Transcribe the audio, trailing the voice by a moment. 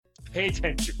Pay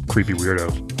attention, creepy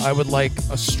weirdo. I would like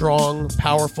a strong,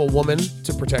 powerful woman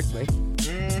to protect me.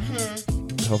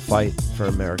 He'll fight for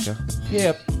America.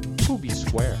 Yep. Poopy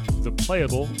Square. The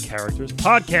Playable Characters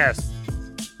Podcast.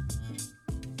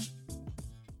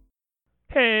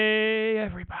 Hey,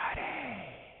 everybody.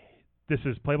 This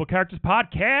is Playable Characters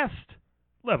Podcast,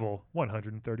 level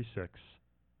 136.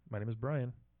 My name is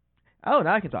Brian. Oh,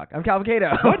 now I can talk. I'm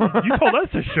Cavalcado. What? You told us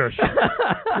to shush.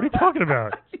 What are you talking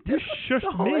about? You shushed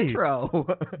the whole me. intro.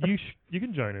 You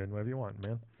can join in whenever you want,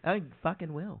 man. I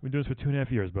fucking will. We've been doing this for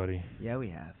 2.5 years, buddy. Yeah, we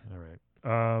have. All right.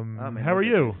 My How are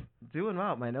nose you? itches. Doing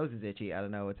well. My nose is itchy. I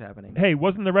don't know what's happening. Hey,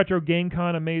 wasn't the Retro Game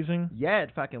Con amazing? Yeah,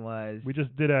 it fucking was. We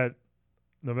just did it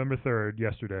November 3rd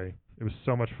yesterday. It was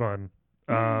so much fun.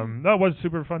 That was a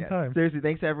super fun time. Seriously,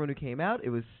 thanks to everyone who came out. It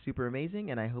was super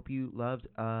amazing, and I hope you loved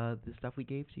the stuff we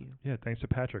gave to you. Yeah, thanks to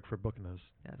Patrick for booking us.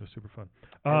 Yes. It was super fun.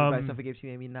 And by stuff we gave to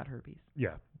you, I mean not herpes.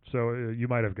 Yeah, so you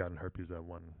might have gotten herpes that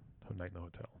one night in the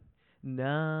hotel.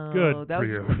 No. Good that for was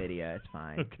you. chlamydia. It's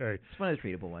fine. Okay. It's one of the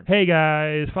treatable ones. Hey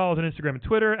guys, follow us on Instagram and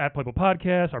Twitter at Playable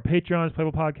Podcast. Our Patreon is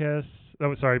Playable Podcast.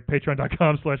 Oh, sorry,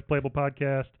 patreon.com/Playable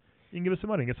Podcast. You can give us some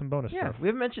money and get some bonus Yeah, stuff. we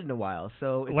haven't mentioned in a while.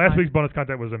 So it's Last week's bonus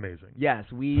content was amazing. Yes,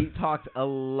 we talked a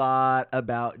lot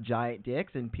about giant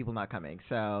dicks and people not coming,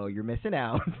 so you're missing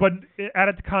out. But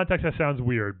added to context, that sounds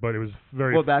weird, but it was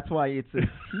very Well, that's why it's a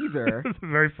teaser. it was a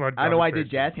very fun I know why I conversation.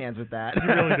 did jazz hands with that. You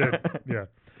really did,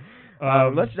 yeah.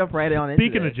 Let's jump right on into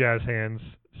Speaking of this. jazz hands,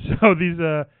 so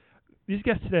these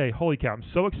guests today, holy cow, I'm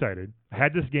so excited. I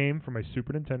had this game for my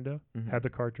Super Nintendo, had the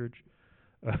cartridge.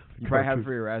 You probably have it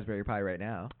for your Raspberry Pi right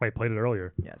now. I played it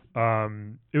earlier. Yes.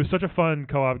 It was such a fun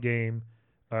co-op game.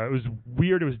 It was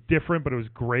weird, it was different, but it was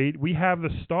great. We have the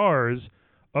stars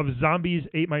of Zombies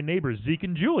Ate My Neighbors, Zeke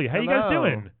and Julie. How you guys Hello.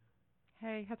 doing?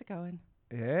 Hey, how's it going?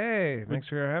 Hey, thanks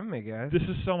for having me, guys. This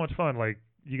is so much fun. Like,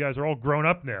 you guys are all grown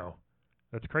up now.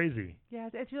 That's crazy. Yeah,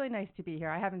 it's really nice to be here.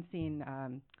 I haven't seen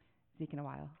Zeke in a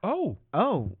while.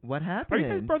 Oh, what are happened? you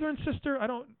guys brother and sister?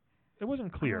 It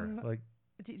wasn't clear.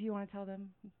 Do you want to tell them?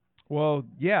 Well,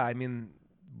 yeah, I mean,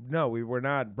 no, we were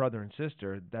not brother and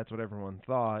sister. That's what everyone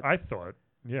thought. I thought,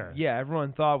 yeah. Yeah,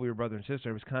 everyone thought we were brother and sister.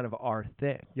 It was kind of our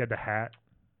thing. You had the hat.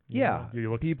 Yeah.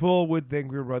 You look. People would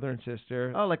think we were brother and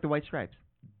sister. Oh, like the white stripes.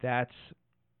 That's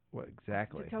what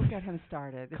exactly. Don't get him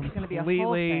started. This is going to be a whole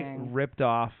Completely thing. ripped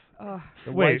off. Ugh.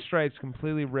 The Wait. white stripes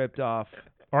completely ripped off.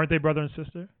 Aren't they brother and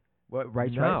sister? What right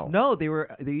No. stripes? No,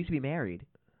 they used to be married.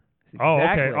 Oh, okay.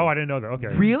 Exactly. Oh, I didn't know that. Okay.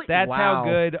 Really? That's Wow.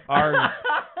 how good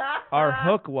our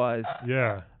hook was.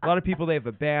 Yeah. A lot of people, they have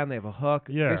a band, they have a hook.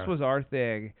 Yeah. This was our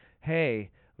thing.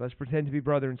 Hey, let's pretend to be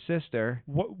brother and sister.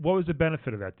 What was the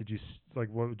benefit of that? Did you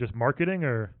just marketing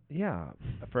or? Yeah,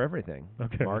 for everything.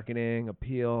 Okay. Marketing,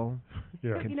 appeal,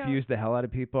 Yeah. But, you know- confuse the hell out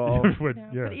of people. Would-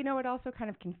 Yeah. But you know, it also kind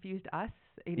of confused us.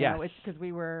 You Yes. know, it's because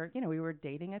we were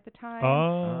dating at the time.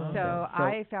 Oh. So So,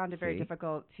 I found it very see?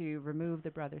 difficult to remove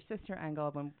the brother-sister angle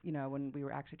when we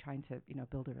were actually trying to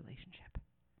build a relationship.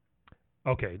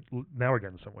 Okay. Now we're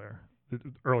getting somewhere.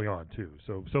 Early on too.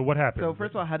 So what happened? So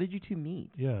first of all, how did you two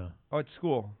meet? Yeah. Oh, at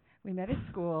school. We met at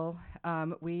school.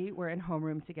 We were in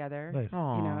homeroom together. Nice.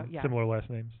 Aw. You know, yeah. Similar last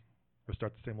names, or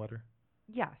start the same letter.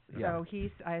 Yes. Yeah. So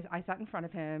I sat in front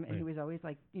of him, and he Right. was always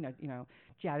like,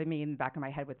 jabbing me in the back of my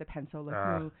head with the pencil, like,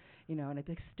 Ah. and I'd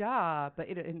be like, stop. But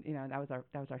that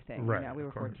was our thing. Right, You know, we of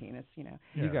were course. 14. It's Yeah.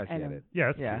 You guys And, get it. Yeah.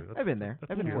 That's Yeah, cute. I've been there.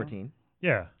 I've been cute. 14.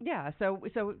 Yeah. Yeah. So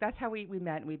that's how we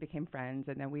met and we became friends,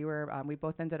 and then we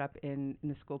both ended up in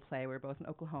the school play. We were both in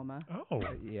Oklahoma. Oh.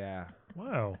 Yeah.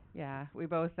 Wow. Yeah. We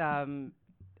both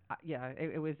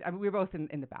it was. I mean, we were both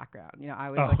in the background. You know, I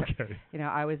was Oh, like okay.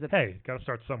 I was Hey, got to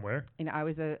start somewhere. I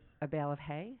was a bale of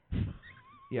hay.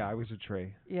 Yeah, I was a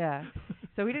tree. Yeah.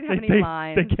 So we didn't have any they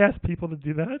lines. They cast people to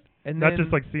do that, And not then,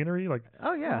 just like scenery. Like,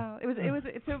 Oh yeah. Well, it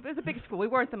was a big school. We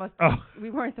weren't the most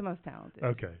talented.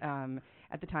 Okay.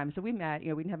 At the time, so we met. We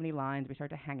didn't have any lines. We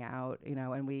started to hang out.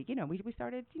 And we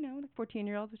started. Like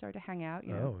 14-year-olds. We started to hang out.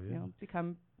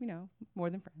 Become more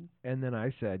than friends. And then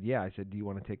I said, do you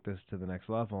want to take this to the next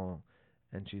level?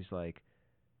 And she's like,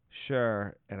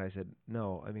 sure. And I said,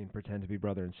 no, I mean, pretend to be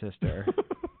brother and sister.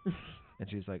 And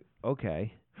she's like,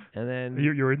 okay. And then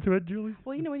you're into it, Julie?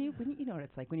 Well, when you know what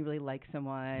it's like when you really like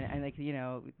someone and like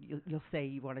you'll say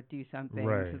you want to do something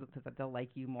Right. so that they'll like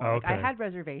you more. Oh, Like, I okay. had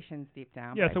reservations deep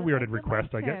down. Yeah, but it's a I weirded liked request,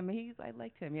 I guess. him. I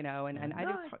liked him, and I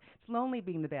just it's lonely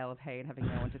being the bale of hay and having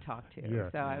no one to talk to.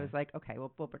 Yeah. So I was like, okay,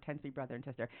 we'll pretend to be brother and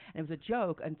sister, and it was a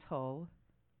joke until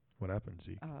What happened,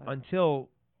 Zeke? until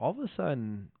all of a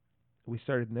sudden we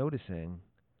started noticing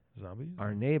Zombies?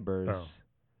 our neighbors Oh.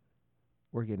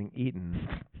 were getting eaten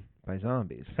by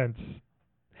zombies. Hence.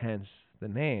 Hence the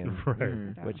name,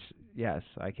 Right. which yes,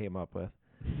 I came up with.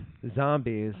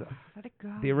 Zombies. Let it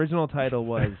go. The original title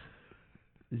was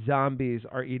Zombies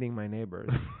Are Eating My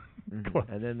Neighbors,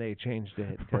 and then they changed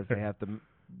it because they have to,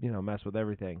 mess with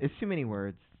everything. It's too many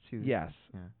words. Yes.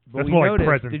 Yeah. But That's we more like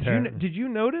noticed, present tense. did you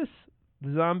notice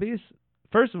the zombies?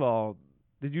 First of all,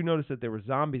 did you notice that there were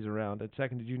zombies around? And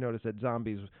second, did you notice that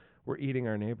zombies were eating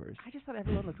our neighbors? I just thought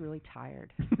everyone looked really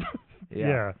tired.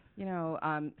 Yeah.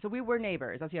 So we were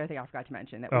neighbors. That's the other thing I forgot to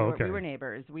mention. That we were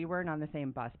neighbors. We weren't on the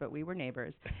same bus, but we were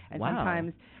neighbors. And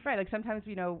sometimes, sometimes,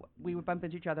 we would bump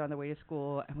into each other on the way to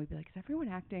school, and we'd be like, is everyone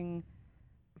acting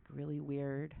really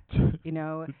weird?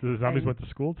 The zombies went to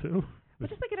school too? But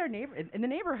just like in our in the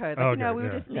neighborhood, we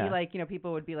would just be like,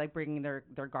 people would be like bringing their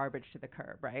garbage to the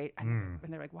curb, right? And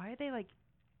they're like, why are they like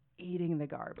eating the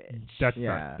garbage? That's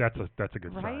a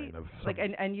good right? sign of like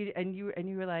and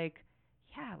you were like,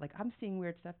 yeah, like I'm seeing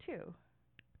weird stuff too.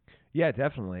 Yeah,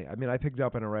 definitely. I mean, I picked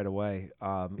up on it right away.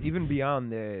 Even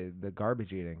beyond the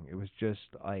garbage eating, it was just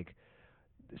like,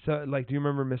 so like, do you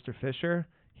remember Mr. Fisher?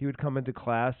 He would come into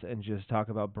class and just talk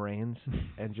about brains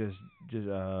and just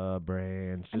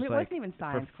brains. Just it wasn't even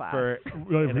science class. For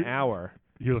an hour.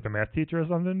 You were like a math teacher or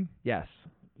something? Yes.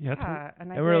 Yeah.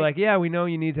 And we were like, yeah, we know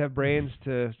you need to have brains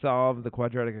to solve the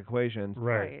quadratic equations.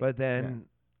 Right. But then,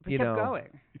 we kept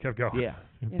going. You kept going. Yeah.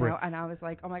 And I was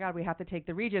like, oh my God, we have to take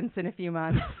the Regents in a few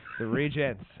months. The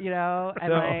Regents. and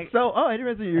I didn't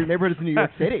realize your neighborhood is in New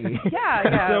York City.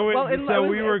 Yeah. So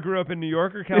we grew up in New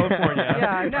York or California?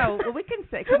 Yeah, no. Well, we can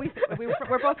say,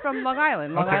 we're both from Long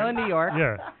Island, Island, New York.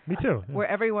 Yeah, me too. Where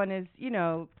everyone is,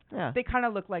 they kind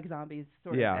of look like zombies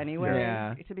sort of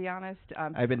anyway, to be honest.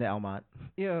 I've been to Elmont.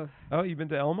 Ew. Oh, you've been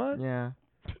to Elmont? Yeah.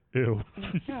 Ew.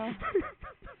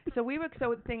 So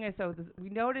the thing is, we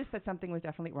noticed that something was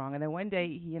definitely wrong, and then one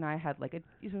day he and I had like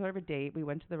sort of a date. We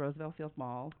went to the Roosevelt Field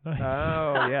Mall. Oh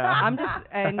yeah.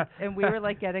 And we were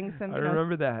like getting some. I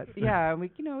remember that. Yeah, and we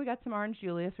got some orange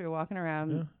Julius. We were walking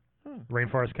around. Yeah.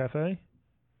 Rainforest Cafe.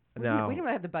 No, we didn't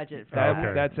have the budget for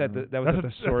that. That's at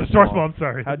the Source Mall. I'm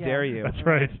sorry. How dare you? That's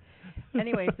right.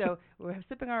 Anyway, so we're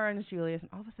sipping our orange Julius, and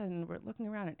all of a sudden we're looking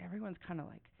around, and everyone's kind of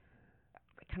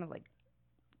like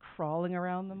crawling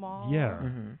around the mall. Yeah.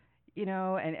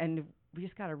 And we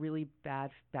just got a really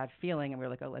bad feeling, and we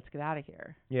were like, oh, let's get out of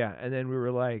here. Yeah, and then we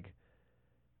were like,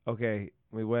 okay,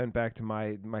 we went back to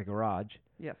my garage.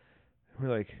 Yes.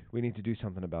 We're like, we need to do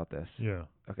something about this. Yeah.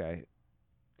 Okay.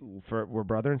 We're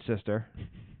brother and sister,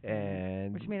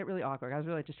 and which made it really awkward. I was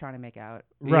really just trying to make out.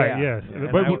 Right. Yes.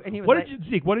 And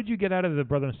what did you get out of the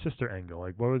brother and sister angle?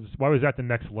 Like, why was that the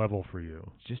next level for you?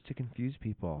 Just to confuse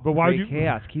people. But why would you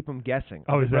chaos? Keep them guessing.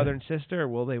 Oh, Are is they brother and sister?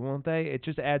 Will they? Won't they? It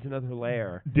just adds another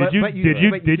layer. Did you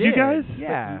guys?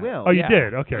 Yeah. You will. Oh, you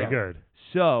did. Okay, good.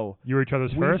 So you were each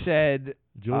other's first. We said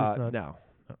no.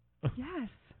 Yes.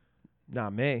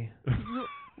 Not me.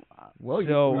 Well, you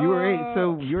were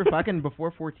so you were fucking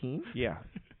before 14? Yeah.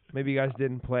 Maybe you guys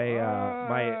didn't play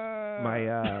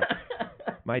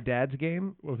my dad's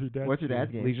game. What's your dad's What's your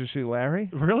dad's game? Leisure Suit Larry.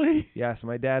 Really? Yes,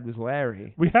 my dad was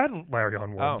Larry. We had Larry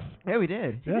on once. Oh. Yeah, we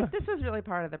did. Yeah. This was really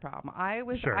part of the problem. I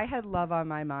had Love on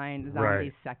My Mind, Zombies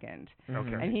Right. second.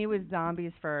 Okay. And he was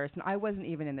Zombies first, and I wasn't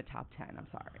even in the top 10. I'm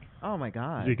sorry. Oh my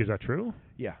God. Zeke, is that true?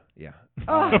 Yeah.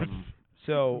 Oh.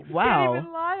 So wow. Can't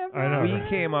even lie about I know. we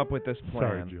came up with this plan.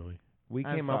 Sorry, Julie. We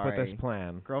I'm came up with sorry. this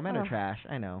plan. Girl men are trash.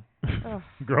 I know.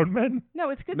 Grown men? No,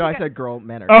 it's good. No, to I said girl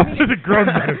men are. Oh, it's a grown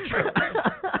men.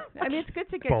 I mean, it's good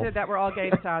to get Both. to that we're all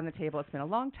getting this out on the table. It's been a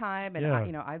long time, and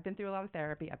Yeah. I've been through a lot of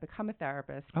therapy. I've become a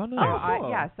therapist. Oh,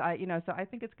 nice. So I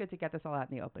think it's good to get this all out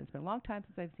in the open. It's been a long time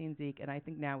since I've seen Zeke, and I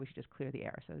think now we should just clear the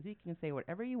air. So Zeke, you can say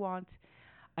whatever you want.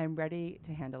 I'm ready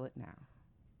to handle it now.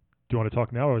 Do you want to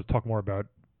talk now, or talk more about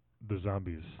the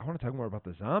zombies? I want to talk more about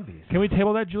the zombies. Can we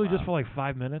table that, Julie, just for like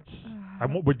 5 minutes?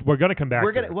 We're going to come back.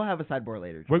 We'll have a sidebar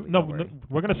later. We're Julie,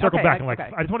 going to circle Okay, back and okay.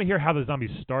 I just want to hear how the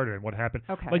zombies started and what happened.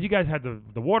 Okay. Like you guys had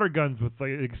the water guns with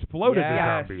exploded the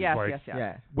zombies. Yes.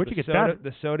 Yeah. Where'd you get soda, that?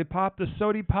 The soda pop. The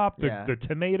sody pop, Yeah. the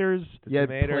tomatoes. The You had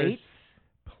tomatoes.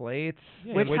 Plates.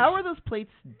 Yeah, Which, how are those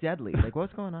plates deadly? Like,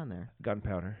 what's going on there?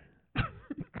 Gunpowder.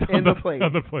 In the plate.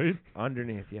 On the plate.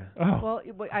 Underneath, yeah. Oh.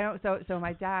 Well, I don't. So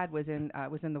my dad was in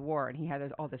the war, and he had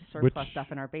all this surplus stuff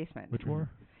in our basement. Which war?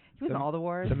 He was in all the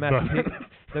wars.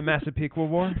 The Massapequa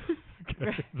War.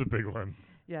 Okay. It's a big one.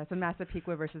 Yeah, so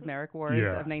Massapequa versus Merrick Wars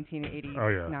of 1989. Oh,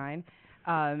 yeah.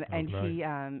 And nice. he,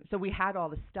 so we had all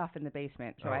the stuff in the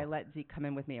basement. So Oh. I let Zeke come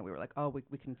in with me, and we were like, oh,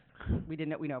 we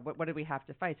didn't know, what did we have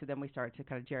to fight? So then we started to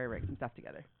kind of jerry-rig some stuff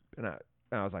together. And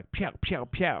I was like, pow, pow,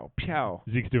 pow, pow.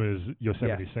 Zeke's doing his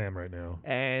Yosemite Sam right now.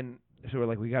 And so we're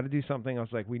like, we got to do something. I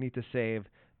was like, we need to save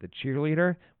the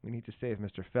cheerleader. We need to save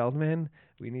Mr. Feldman.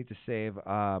 We need to save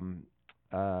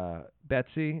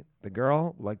Betsy, the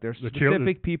girl. Like there's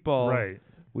specific people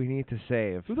we need to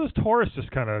save. So those tourists just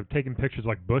kind of taking pictures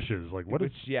like bushes. Like what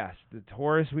is? Yes, the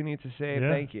tourists we need to save. Yeah.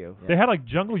 Thank you. Yeah. They had like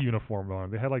jungle uniform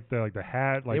on. They had like the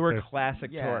hat. Like they were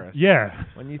classic tourists. Yeah.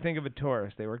 When you think of a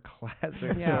tourist, they were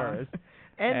classic tourists.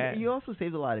 And you also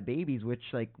saved a lot of babies, which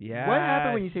what yes.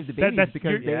 happened when you saved the babies?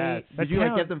 Did you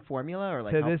like give them formula or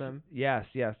like help them? Yes.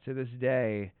 To this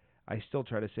day, I still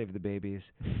try to save the babies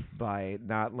by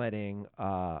not letting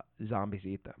zombies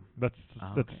eat them. That's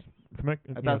I thought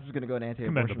this was going to go an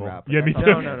anti-abortion route. Yeah, me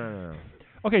too. No.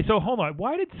 Okay, so hold on.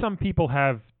 Why did some people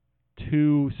have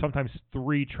 2, sometimes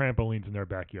 3 trampolines in their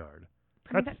backyard?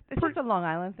 It's just a Long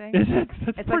Island thing. Is it?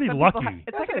 That's pretty lucky.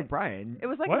 It's like Brian. It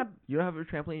was like you don't have a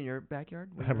trampoline in your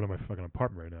backyard? I have it in my fucking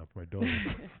apartment right now for my daughter,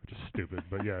 which is stupid.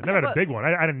 But yeah, never had a big one. I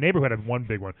had a neighborhood had one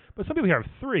big one, but some people here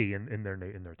have 3 in their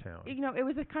town. You know, it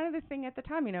was kind of the thing at the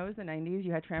time. You know, it was the '90s.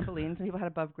 You had trampolines, and people had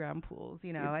above ground pools.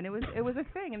 You know, and it was a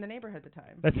thing in the neighborhood at the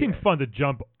time. That seemed fun to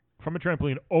jump from a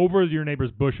trampoline over your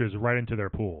neighbor's bushes right into their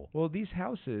pool. Well, these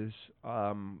houses,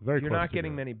 you're not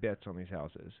getting many bits on these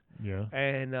houses. Yeah.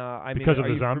 And I because mean,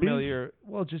 of the zombies? Familiar?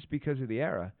 Well, just because of the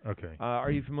era. Okay.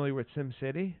 Are you familiar with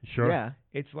SimCity? Sure. Yeah.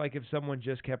 It's like if someone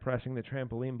just kept pressing the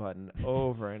trampoline button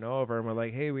over and over, and we're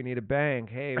like, hey, we need a bank.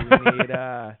 Hey, we need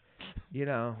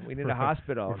we need a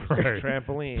hospital. Right.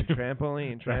 Trampoline,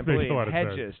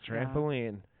 hedges,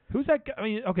 trampoline. Who's that guy? I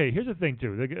mean, okay, here's the thing,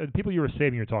 too. The people you were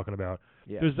saving you're talking about.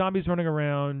 Yeah. There's zombies running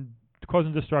around,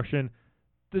 causing destruction.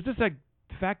 There's just that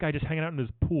fat guy just hanging out in his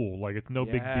pool like it's no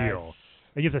big deal.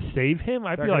 And you have to save him?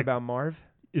 I'd be like... about Marv?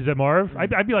 Is that Marv?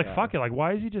 I'd be like, fuck it. Like,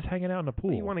 why is he just hanging out in the pool?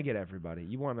 Well, you want to get everybody.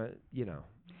 You want to,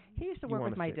 He used to work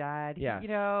with my dad. Yeah.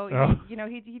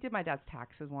 He did my dad's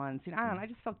taxes once. You know, I don't know. I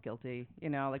just felt guilty. You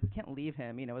know, like we can't leave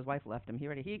him. You know, his wife left him. He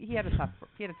had a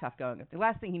tough going. The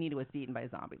last thing he needed was beaten by a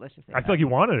zombie. Let's just say. I feel like he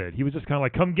wanted it. he was just kind of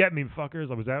like, come get me,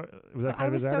 fuckers. Was that kind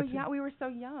of his attitude? Young. We were so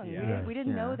young. Yeah. We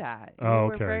didn't know that. Oh, we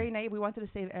were very naive. We wanted to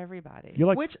save everybody.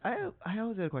 Which I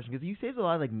always had a question because you saved a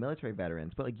lot of like military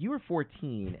veterans, but like you were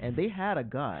 14 and they had a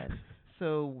gun.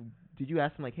 So did you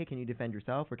ask them like, hey, can you defend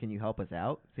yourself or can you help us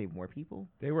out, save more people?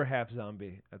 They were half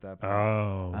zombie at that point.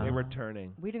 Oh. They were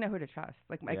turning. We didn't know who to trust.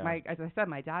 Like as I said,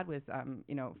 my dad was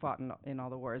fought in all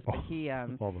the wars, but he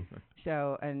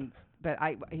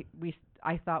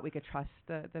I thought we could trust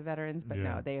the veterans, but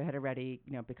no, they had already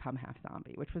become half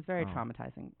zombie, which was very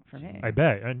traumatizing for me. I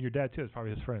bet. And your dad too. It's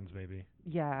probably his friends maybe.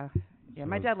 Yeah. Yeah,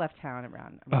 my dad left town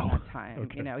around that time.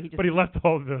 Okay. But he left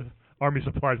all the army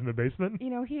supplies in the basement? He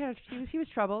was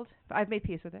troubled. But I've made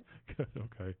peace with it.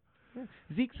 Okay. Yeah.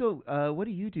 Zeke, so what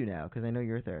do you do now? Because I know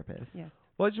you're a therapist. Yes.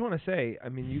 Well, I just want to say, I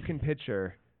mean, you can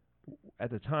picture, at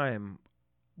the time,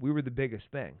 we were the biggest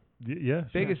thing.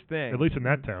 Biggest thing. At least in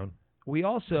that town. We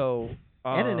also...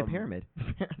 and in a pyramid.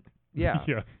 Yeah.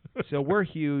 Yeah. So we're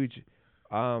huge.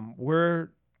 We're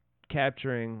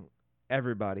capturing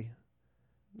everybody.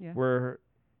 Yeah. We're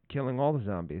killing all the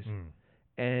zombies.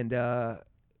 And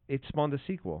it spawned a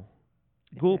sequel,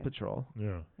 Ghoul Patrol.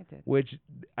 Yeah. It did. Which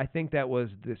I think that was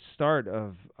the start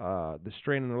of the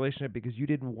strain in the relationship because you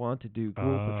didn't want to do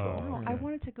Ghoul Patrol. No, I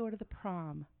wanted to go to the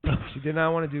prom. She did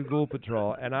not want to do Ghoul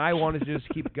Patrol, and I wanted to just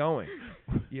keep going,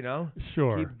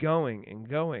 Sure. Keep going and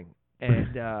going.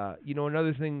 And,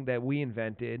 another thing that we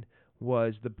invented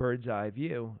was the bird's eye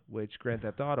view, which Grand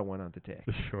Theft Auto went on to take.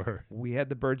 Sure. We had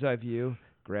the bird's eye view.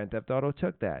 Grand Theft Auto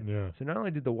took that. Yeah. So not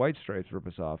only did the White Stripes rip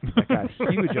us off, that got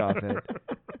huge off it,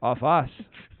 off us,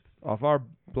 off our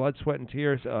blood, sweat, and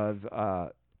tears of,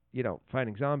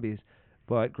 fighting zombies,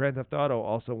 but Grand Theft Auto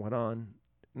also went on.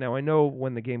 Now, I know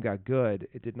when the game got good,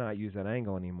 it did not use that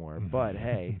angle anymore, but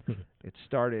hey, it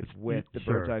started with the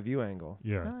bird's eye view angle.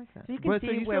 Yeah. I like that. So you can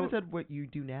see you haven't said what you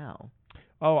do now.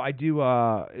 Oh, I do.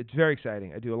 It's very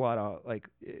exciting. I do a lot of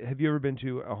have you ever been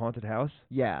to a haunted house?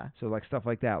 Yeah. So like stuff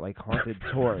like that, like haunted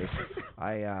tours.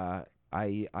 I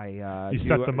You do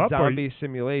set them a up, zombie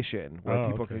simulation where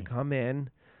people okay. can come in,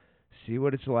 see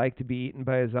what it's like to be eaten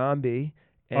by a zombie,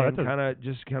 and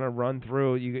kind of run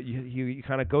through. You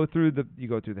kind of go through the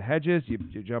hedges. You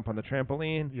jump on the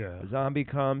trampoline. Yeah. A zombie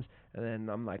comes, and then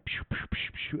I'm like, pew, pew,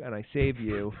 pew, pew, and I save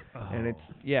you. And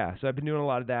it's So I've been doing a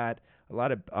lot of that. A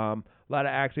lot of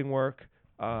acting work.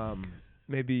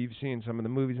 Maybe you've seen some of the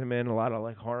movies I'm in. A lot of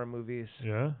like horror movies.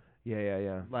 Yeah.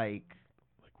 Yeah. Like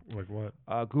what?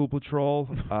 Ghoul Patrol,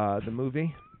 the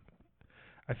movie.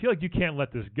 I feel like you can't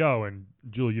let this go, and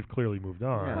Julie, you've clearly moved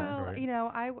on. Yeah. Well,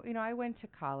 right? I went to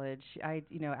college.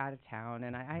 Out of town,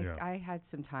 and I had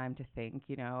some time to think,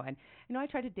 and I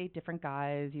tried to date different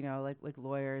guys, like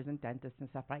lawyers and dentists and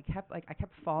stuff. But I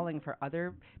kept falling for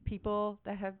other people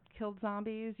that have killed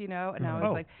zombies, and I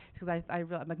was like, because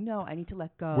I'm like, no, I need to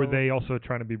let go. Were they also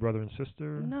trying to be brother and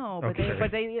sister? No, but okay.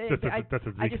 That's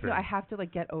a Zeke thing. I have to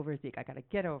like get over Zeke. I got to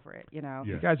get over it, Yeah.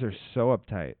 You guys are so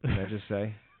uptight. Can I just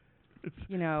say? It's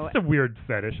it's a weird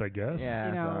fetish, I guess.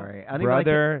 Yeah, sorry. I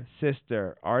Brother,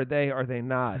 sister, are they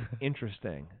not?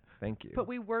 Interesting. Thank you. But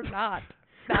we were not.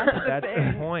 That's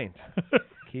the point.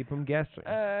 Keep them guessing.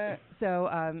 So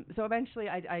eventually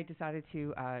I decided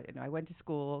to, I went to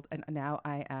school, and now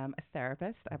I am a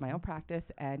therapist. I have my own practice,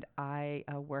 and I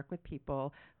work with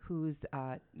people whose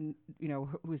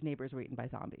neighbors were eaten by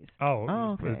zombies. Oh,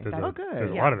 okay. There's good.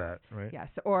 There's a lot of that, right? Yes.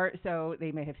 So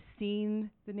they may have seen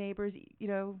the neighbors,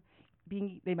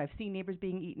 they might have seen neighbors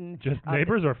being eaten. Just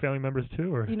neighbors or family members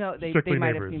too, or they strictly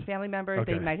might neighbors? have seen family members.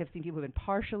 Okay. They might have seen people who've been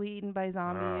partially eaten by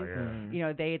zombies. Oh,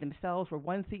 yeah. They themselves were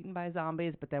once eaten by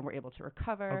zombies, but then were able to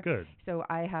recover. Oh, good. So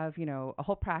I have a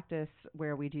whole practice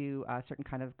where we do a certain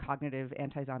kind of cognitive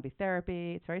anti-zombie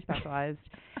therapy. It's very specialized,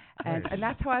 and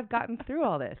that's how I've gotten through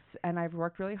all this. And I've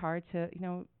worked really hard to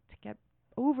get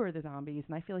over the zombies.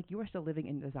 And I feel like you are still living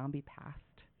in the zombie past.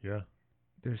 Yeah.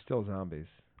 There's still zombies.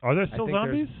 Are there still I think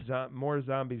zombies? There's more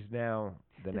zombies now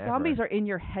than The ever. zombies are in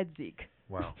your head, Zeke.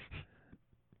 Wow.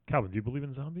 Calvin, do you believe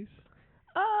in zombies?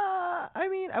 I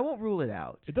mean, I won't rule it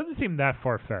out. It doesn't seem that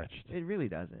far-fetched. It really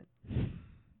doesn't.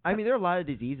 I mean, there are a lot of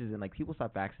diseases, and like people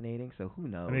stop vaccinating, so who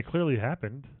knows? I mean, it clearly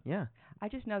happened. Yeah. I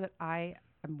just know that I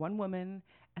am one woman,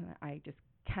 and I just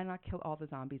cannot kill all the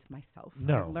zombies myself.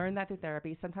 No. I've learned that through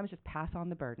therapy. Sometimes just pass on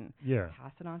the burden. Yeah.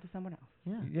 Pass it on to someone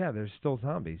else. Yeah, there's still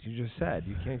zombies. You just said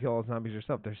you can't kill all zombies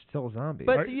yourself. There's still zombies.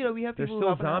 But we have there's people still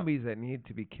helping out. zombies that need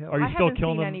to be killed. Are you I still haven't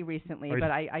killing seen them? any recently, Are you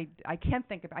but I can't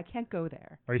think of. I can't go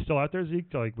there. Are you still out there,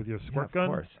 Zeke, like with your squirt Of gun?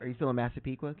 course. Are you still in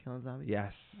Massapequa killing zombies?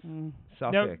 Yes. Mm.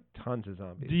 Suffolk, tons of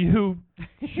zombies. Do you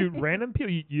shoot random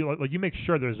people? You make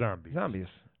sure they're zombies. Zombies.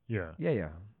 Yeah. Yeah.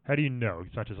 How do you know?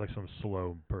 It's not just like some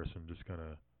slow person just kind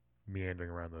of meandering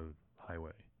around the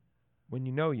highway. When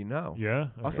you know, you know. Yeah.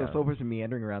 Also, a slow person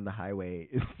meandering around the highway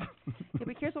is. Yeah,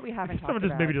 but here's what we haven't talked Someone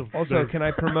just about. maybe just Also, can I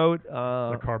promote?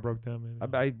 the car broke down.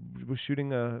 Maybe. I was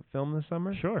shooting a film this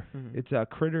summer. Sure. It's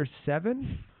Critters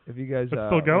 7. If you guys. It's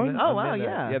still going? Oh, I'm wow, in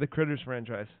yeah. Yeah, the Critters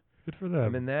franchise. Good for them.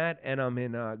 I'm in that, and I'm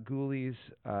in Ghoulies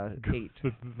 8.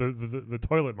 The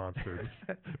toilet monsters,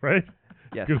 right?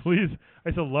 Yes. Ghoulies.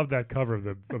 I still love that cover of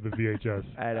the VHS.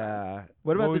 At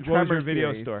What about the what was Tremor your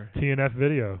video series? store? TNF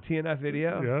video. TNF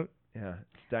Video. Yep. Yeah,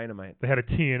 it's dynamite. They had a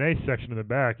TNA section in the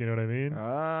back. You know what I mean?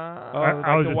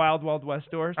 I was just- the Wild Wild West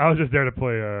stores. I was just there to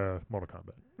play Mortal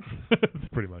Kombat. That's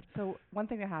pretty much. So one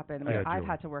thing that happened, Yeah, I've Julie.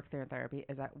 had to work through in therapy,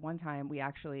 is that one time we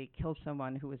actually killed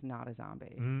someone who was not a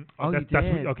zombie. Oh, that's you what,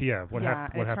 did? okay, yeah. What Yeah,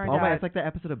 happened? it What happened? turned Oh my! out- It's like the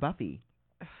episode of Buffy.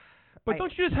 But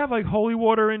don't you just have like holy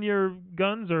water in your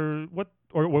guns, or what?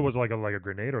 Or what was it, like a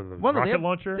grenade or the Well, no, they rocket have-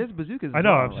 launcher? There's bazookas. I as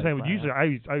know. well, I'm just saying. like, Usually, I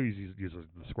use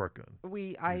the squirt gun.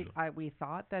 We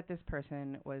thought that this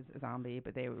person was a zombie,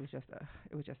 but it was just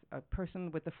a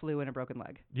person with the flu and a broken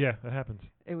leg. Yeah, that happens.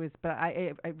 It was, but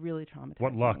it really traumatized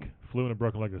What luck? me. Flew and a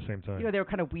broken leg at the same time. They were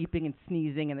kind of weeping and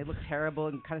sneezing, and they looked terrible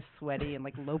and kind of sweaty and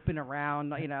like loping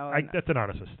around, and that's an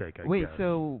honest mistake. I Wait, guess.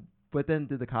 so but then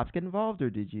did the cops get involved, or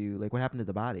did you like what happened to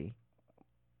the body?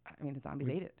 I mean, the zombies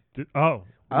ate it.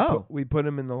 We put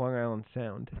him in the Long Island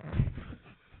Sound.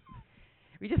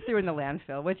 We just threw it in the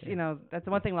landfill, which that's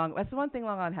the one thing Long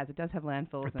Island has. It does have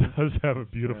landfills. It And does have a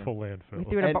beautiful landfill. we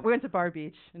threw it. We went to Bar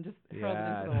Beach and just hurled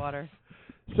it into the water.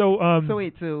 So So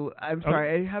wait, I'm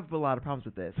sorry, I have a lot of problems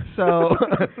with this. So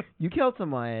you killed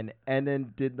someone, and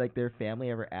then did like their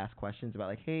family ever ask questions about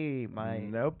like, hey,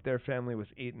 Nope, their family was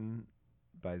eaten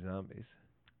by zombies.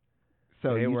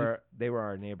 So they you were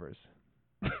our neighbors.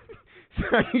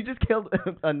 so you just killed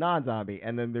a non-zombie,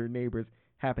 and then their neighbors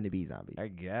happen to be zombies. I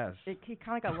guess. He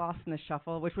kind of got lost in the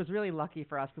shuffle, which was really lucky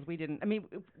for us because we didn't. I mean,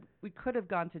 we could have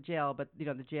gone to jail, but the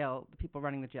people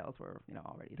running the jails were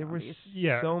already There were zombies.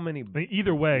 so many. I mean,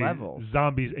 either way, levels.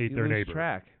 zombies ate You their lose neighbor.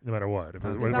 track. No matter what, Okay.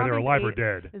 whether they're alive or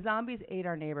dead. The zombies ate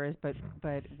our neighbors, but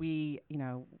we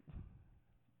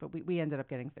but we ended up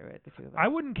getting through it, the two of us. I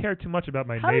wouldn't care too much about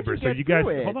my How did neighbors. you So get you guys,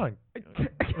 through it? hold on.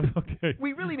 Okay.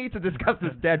 We really need to discuss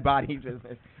this dead body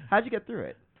business. How'd you get through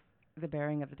it? The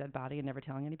burying of the dead body and never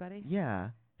telling anybody. Yeah.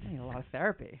 I need a lot of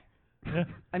therapy. Yeah.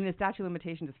 I mean, the statute of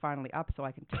limitations is finally up, so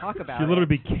I can talk about She it.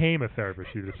 literally became a therapist.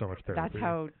 She did so much therapy. That's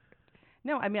how.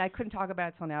 No, I mean I couldn't talk about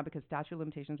it till now because statute of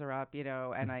limitations are up,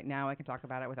 and now I can talk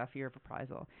about it without fear of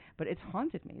reprisal. But it's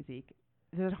haunted me, Zeke.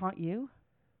 Does it haunt you?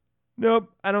 Nope,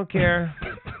 I don't care.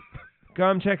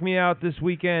 Come check me out this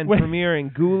weekend, Wait.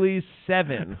 premiering Ghoulies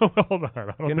 7. Hold on. I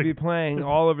don't Going to be playing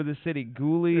all over the city.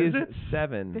 Ghoulies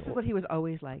 7. This is what he was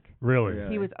always like. Really? Yeah.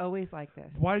 He was always like this.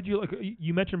 Why did you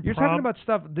you mentioned You're prom? talking about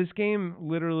stuff. This game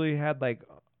literally had like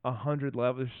 100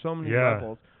 levels. There's so many Yeah.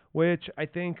 levels, which I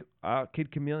think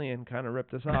Kid Chameleon kind of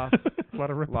ripped us off. a lot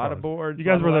of A lot of boards. You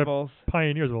guys lot were of the levels.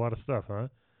 pioneers of a lot of stuff, huh?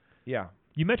 Yeah.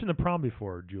 You mentioned the prom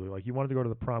before, Julie. Like you wanted to go to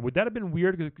the prom. Would that have been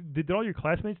weird? Cause did all your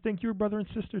classmates think you were brother and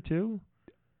sister too?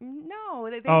 No,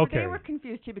 they Okay. were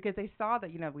confused too because they saw that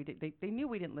they knew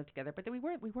we didn't live together, but we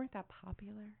weren't that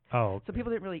popular. Oh. Okay. So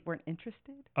people weren't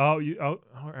interested. Oh,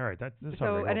 all right. That's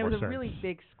So and it was a sense. really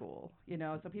big school,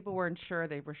 so people weren't sure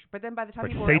they were. But then by the time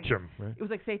like people were, Sachem, right? it was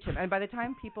like Sachem, and by the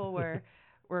time people were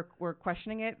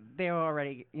questioning it, they were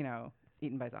already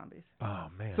eaten by zombies. Oh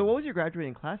man. So what was your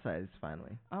graduating class size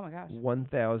finally? Oh my gosh.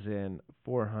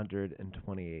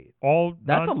 1,428. all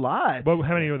That's a lot. Well,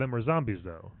 how many of them were zombies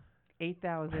though?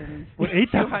 8,000. What,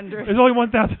 8,000? 200. There's only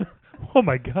 1,000. Oh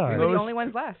my God. We were the only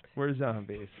ones left. We're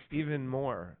zombies. Even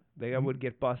more. They would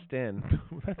get bussed in.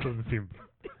 That doesn't seem.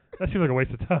 That seems like a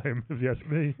waste of time, if you ask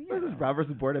me. What is this,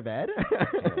 Robert's Board of Ed?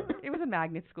 It was a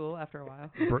magnet school after a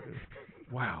while.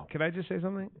 Wow. Can I just say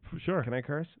something? Sure. Can I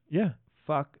curse? Yeah.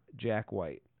 Fuck Jack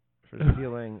White for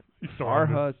stealing You saw our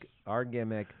him. hook, our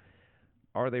gimmick.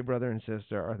 Are they brother and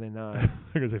sister? Are they not?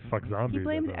 Because they fuck zombies. He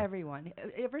blames I thought. everyone.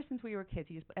 Ever since we were kids,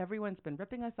 everyone's been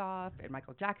ripping us off, and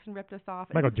Michael Jackson ripped us off.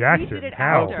 and Michael we Jackson? did it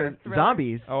How? after Thriller.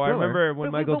 Zombies. Oh, I Thriller. remember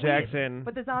when But Michael we- Jackson.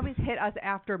 But the zombies hit us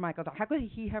after Michael. How could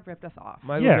he have ripped us off?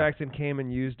 Michael Yeah. Jackson came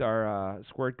and used our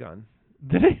squirt gun.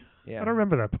 Did he? Yeah. I don't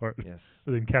remember that part. Yes.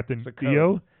 Was it Captain It's a code.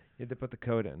 Theo? You had to put the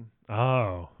code in.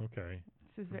 Oh, okay.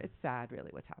 It's sad, really,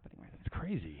 what's happening right now. It's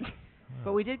crazy.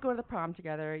 But we did go to the prom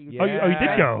together. Yeah. Oh, you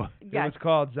did go. It Yes, was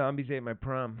called Zombies Ate My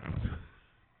Prom.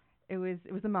 it was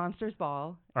the Monsters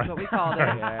Ball, is what we called it.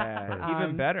 Yeah. Even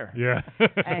Um, better. Yeah.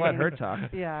 Let her talk.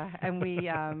 Yeah, and we,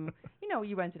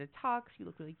 you rented a tux. You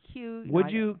look really cute.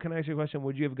 Would you? Can I ask you a question?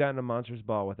 Would you have gotten a Monsters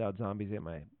Ball without Zombies Ate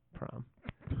My Prom?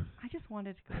 I just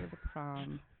wanted to go to the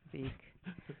prom, Zeke.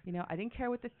 I didn't care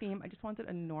what the theme. I just wanted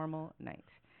a normal night.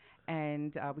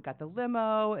 And we got the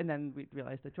limo, and then we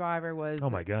realized the driver was. Oh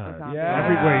my a God. zombie. Yeah.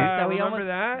 Everywhere So we Remember almost,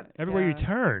 that? Everywhere yeah. you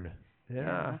turn.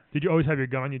 Yeah. Did you always have your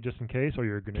gun on you just in case, or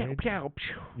your grenade?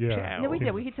 Yeah. No, we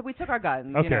did. We took our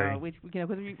guns. Okay.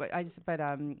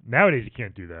 Nowadays you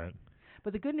can't do that.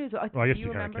 But the good news, Well, I guess do you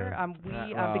you kinda remember?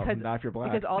 can. Because not if you're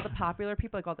black. because all the popular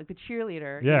people, like all the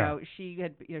cheerleader, Yeah. she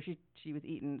had, she was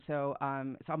eaten. So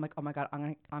I'm like, oh my God,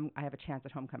 I have a chance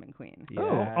at homecoming queen. Yeah.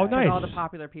 Oh, Because nice. all the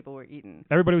popular people were eaten.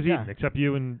 Everybody was Yeah. eating except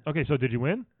you and. Okay, so did you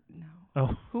win? No. Oh,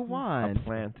 Who A won?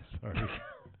 plant. sorry.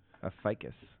 A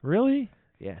ficus. Really?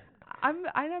 Yeah. I'm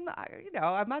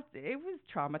not. It was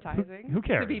traumatizing. Who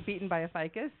cares? To be beaten by a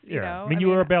ficus. Yeah. You know. I mean, you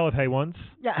were a bale of hay once.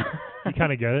 Yeah. You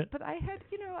kind of get it. But I had,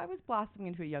 I was blossoming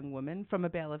into a young woman, from a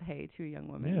bale of hay to a young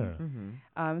woman. Yeah.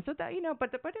 Mm-hmm. So that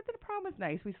but the prom was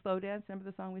nice. We slow danced. Remember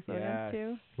the song we slow danced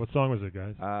to? What song was it,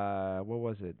 guys? What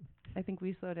was it? I think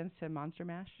we slow danced to Monster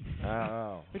Mash.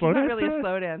 Oh. Which Slow is not dance really to a it?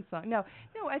 slow dance song. No,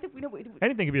 I think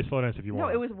Anything could be a slow dance if you no,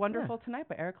 want. it was Wonderful Tonight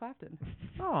by Eric Clapton.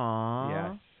 Aww.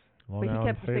 Yes. Long But he Island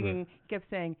kept favorite. singing, kept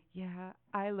saying, "Yeah,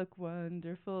 I look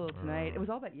wonderful tonight." It was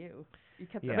all about you. You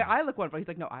kept Yeah. saying, "I look wonderful." He's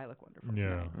like, "No, I look wonderful." Yeah.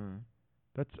 tonight." Mm.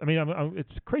 That's. I mean, it's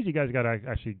crazy. You guys got to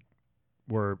actually,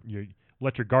 where you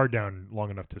let your guard down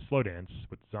long enough to slow dance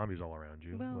with zombies all around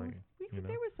you. Well, like, you know.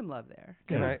 there was some love there.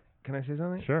 Yeah. Can I say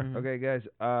something? Sure. Mhm. Okay, guys.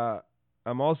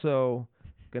 I'm also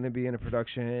going to be in a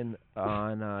production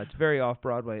on. It's very off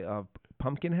Broadway of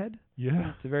Pumpkinhead. Yeah.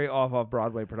 It's a very off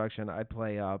Broadway production. I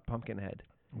play Pumpkinhead.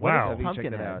 Wow. Have you checked it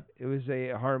Pumpkinhead? out? It was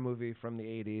a horror movie from the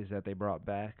 80s that they brought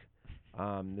back.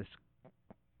 This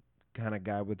kind of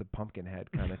guy with the pumpkin head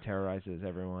kind of terrorizes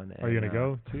everyone. Are you and, gonna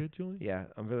go to it, Julie? Yeah,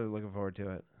 I'm really looking forward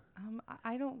to it.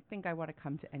 I don't think I want to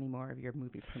come to any more of your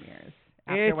movie premieres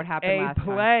after It's what happened a last time.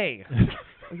 play.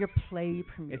 Or your play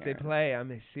premiere. It's a play.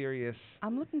 I'm a serious.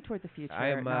 I'm looking toward the future. I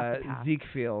am not the past. Zeke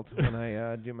Field when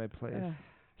I do my plays. Ugh.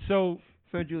 So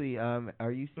So Julie,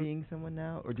 are you seeing someone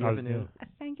now, or do you I have a was- new?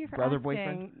 Thank you for Brother, asking.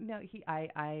 boyfriend? No,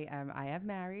 I am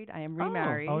married. I am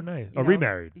remarried. Oh, nice. you Oh, know.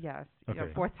 remarried. Yes.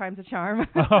 Okay. Fourth time's a charm.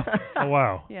 Oh,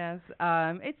 wow. Yes.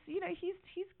 It's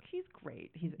he's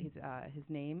great. His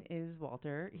name is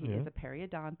Walter. He Yeah. is a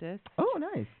periodontist. Oh,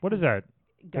 nice. What is that?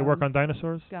 They work on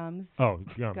dinosaurs? gums. Oh,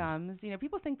 gums. Gums.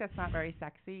 People think that's not very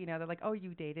sexy. They're like, oh,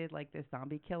 you dated like this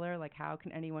zombie killer. Like, how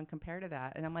can anyone compare to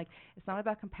that? And I'm like, it's not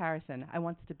about comparison. I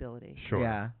want stability. Sure.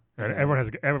 Yeah.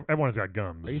 And Yeah. everyone's got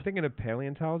gums. Are you thinking of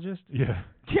paleontologist? Yeah.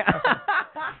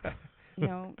 You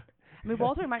know, I mean,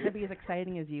 Walter might not be as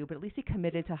exciting as you, but at least he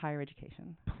committed to higher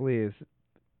education. Please,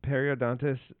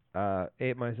 periodontist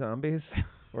ate my zombies,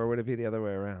 or would it be the other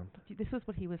way around? This was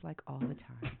what he was like all the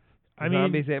time. I mean,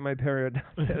 zombies ate my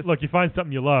periodontist. look, you find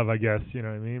something you love, I guess. You know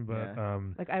what I mean? But Yeah.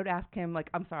 Like, I would ask him, like,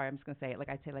 I'm sorry, I'm just going to say it. Like,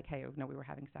 I'd say, like, hey, no, we were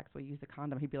having sex, we used a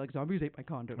condom. He'd be like, zombies ate my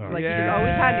condom. Oh. Like, Yeah. he's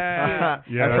always kind of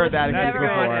cute. Yeah, I've heard that That's excuse never-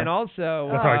 before. And also,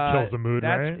 That's how it kills the mood,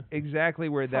 that's right? exactly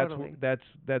where Totally.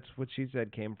 that's what she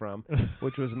said came from,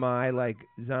 which was my like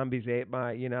zombies ate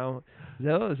my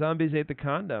zombies ate the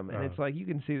condom, and Oh. it's like you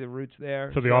can see the roots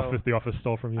there. So the office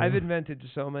stole from you. I've invented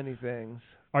so many things.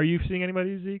 Are you seeing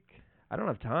anybody, Zeke? I don't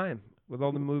have time with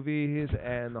all the movies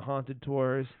and the haunted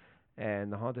tours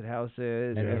and the haunted houses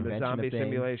And the and the invention of zombie things.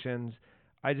 simulations.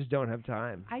 I just don't have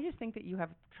time. I just think that you have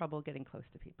trouble getting close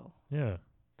to people. Yeah.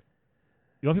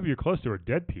 The only people you're close to are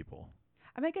dead people.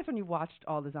 I mean, I guess when you watched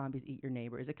all the zombies eat your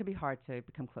neighbors, it could be hard to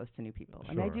become close to new people.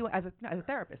 I mean, I Sure. do as a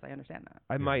therapist, I understand that.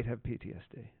 I might have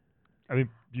PTSD. I mean,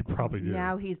 you probably do.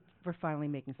 Now we're finally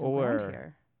making some Or- ground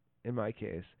here. In my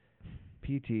case,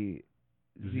 PTZD,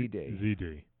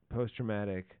 ZD.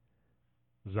 post-traumatic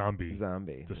Zombie.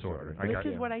 disorder. I This got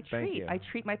is you. what I Thank treat. you. I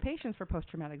treat my patients for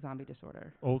post-traumatic zombie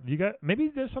disorder. Well,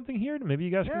 maybe there's something here. Maybe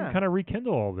you guys Yeah. can kind of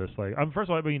rekindle all this. Like, first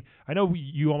of all, I mean, I know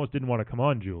you almost didn't want to come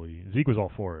on, Julie. Zeke was all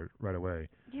for it right away.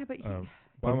 Yeah, but Um,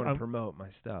 Well, I but want to I'm- promote my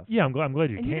stuff. Yeah, I'm glad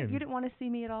you and came. you didn't want to see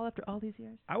me at all after all these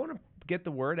years? I want to get the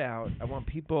word out. I want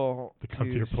people To come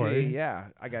to your see. play? Yeah,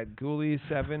 I got Ghoulies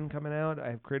 7 coming out.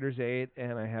 I have Critters 8,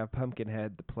 and I have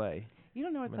Pumpkinhead the play. You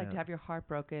don't know what it's Coming like to out. have your heart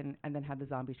broken and then have the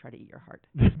zombies try to eat your heart.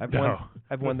 I've no. I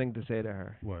have one thing to say to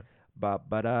her. What? Ba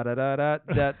ba da da da da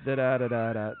da da da da da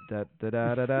da da da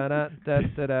da da da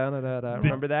da da da da.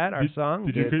 Remember that our song?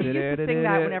 did you He used to sing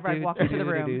that whenever I'd walk into the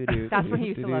room. That's when he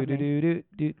used to love me.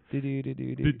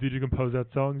 Did you compose that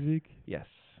song, Zeke? Yes.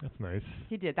 That's nice.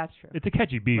 He did, that's true. It's a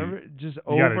catchy beat. Remember, just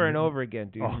gotta over and do- over again.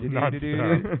 Oh,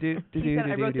 nonstop. He said,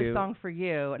 I wrote this song for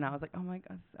you, and I was like, oh my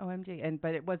God, OMG.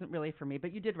 But it wasn't really for me,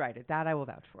 but you did write it. That I will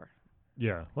vouch for.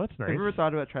 Yeah, well, that's nice. Have you ever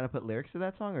thought about trying to put lyrics to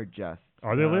that song, or just?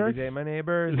 Are there lyrics? Zombies ate my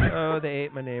neighbors. Oh, they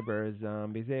ate my neighbors.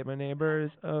 Zombies ate my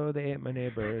neighbors. Oh, they ate my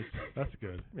neighbors. That's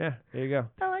good. Yeah, there you go.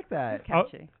 I like that. It's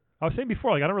catchy. I was saying before,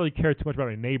 like, I don't really care too much about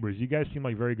my neighbors. You guys seem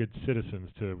like very good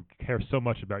citizens to care so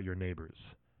much about your neighbors.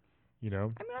 You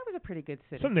know? I mean, I was a pretty good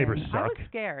citizen. Some neighbors I was suck.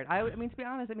 scared. I mean, to be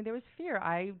honest, I mean, there was fear.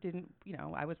 I didn't,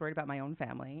 I was worried about my own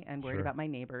family and worried Sure. about my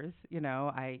neighbors.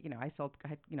 I sold,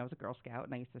 I was a Girl Scout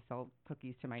and I used to sell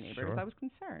cookies to my neighbors. Sure. I was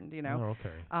concerned, Oh, okay.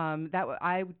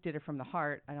 I did it from the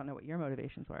heart. I don't know what your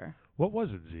motivations were. What was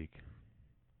it, Zeke?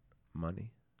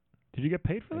 Money Did you get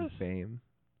paid for and this? fame.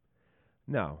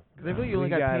 No. 'Cause I feel you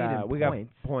only we got paid in we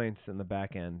points. got points in the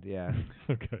back end, yeah.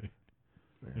 Okay.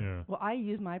 Yeah. Well, I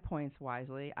used my points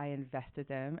wisely. I invested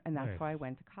them, and that's Nice. why I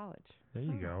went to college. There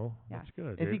you go. Yeah. That's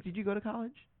good. And Zeke, did you go to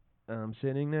college? I'm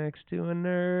sitting next to a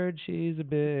nerd. She's a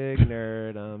big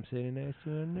nerd. I'm sitting next to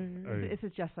a nerd. Oh, This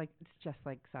is just like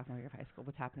sophomore year of high school.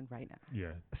 What's happening right now?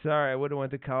 Yeah. Sorry, I would have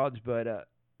went to college, but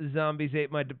zombies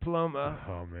ate my diploma.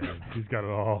 Oh man, he's got it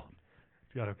all.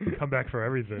 He's got to come back for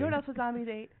everything. You know what else was zombies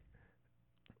ate?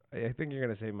 I think you're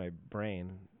gonna say my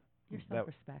brain. Your That-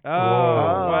 self-respect. Oh,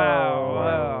 Whoa.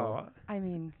 wow. I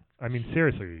mean, I mean,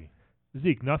 seriously,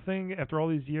 Zeke. Nothing after all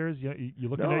these years. You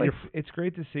looking No, at your. it's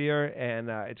great to see her, and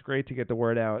it's great to get the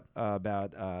word out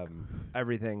about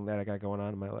everything that I got going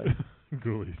on in my life.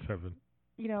 Ghoulie 7.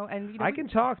 and I can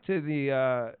talk to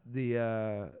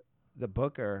the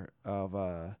booker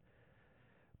of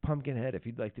Pumpkinhead if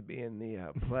you'd like to be in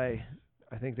the play.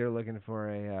 I think they're looking for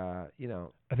a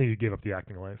I think you gave up the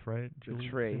acting life, right? The Julie?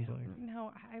 tree. Seems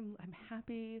like. I'm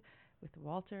happy with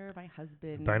Walter, my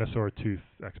husband. Dinosaur tooth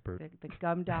expert. The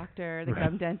gum doctor, the Right.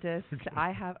 gum dentist. Okay.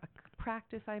 I have a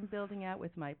practice I'm building out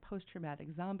with my post-traumatic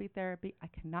zombie therapy. I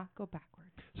cannot go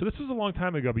backwards. So this was a long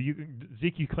time ago, but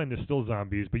Zeke, you claim there's still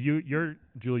zombies, but you're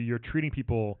Julie, you're treating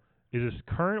people. Is this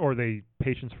current, or are they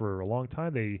patients for a long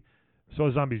time? They saw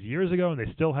zombies years ago, and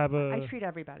they still have a. I treat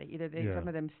everybody. Either Yeah. some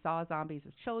of them saw zombies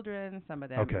as children, some of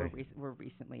them Okay. were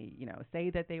recently, say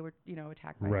that they were,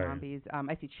 attacked by Right. zombies.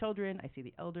 I see children. I see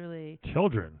the elderly.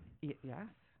 Children. Yes.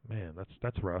 Man,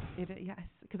 that's rough. Yes,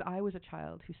 because I was a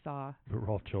child who saw We're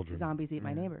all children. zombies eat my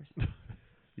Yeah. neighbors.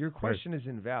 Your question is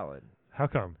invalid. How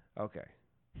come? Okay.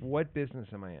 What business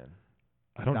am I in?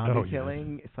 I don't Zombie know. yet.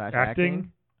 killing /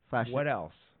 Acting? acting / What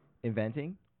else?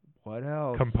 inventing. What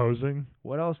else? Composing.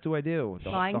 What else do I do?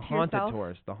 Lying The to haunted yourself?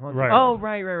 tours. The haunted Right. Oh, tours.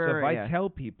 right. So if I Yeah. tell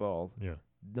people, Yeah.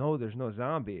 no, there's no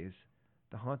zombies,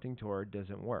 the haunting tour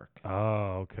doesn't work.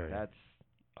 Oh, okay. That's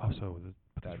Also,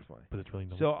 That's why. But it's really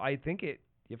not. So I think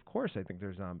of course I think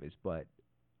they're zombies, but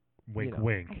wink, know.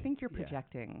 wink. I think you're Yeah.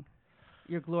 projecting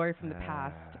your glory from the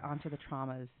past onto the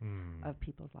traumas Hmm. of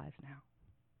people's lives now.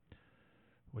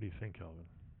 What do you think, Calvin?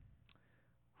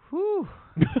 Whew.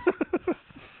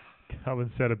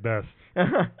 Calvin said it best.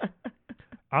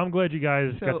 I'm glad you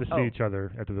guys got to see oh. each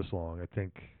other after this long. I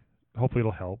think hopefully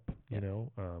it'll help. You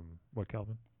know, what,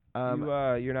 Calvin?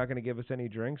 you're not going to give us any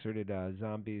drinks, or did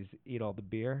zombies eat all the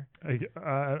beer?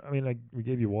 We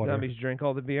gave you water. Zombies drink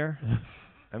all the beer?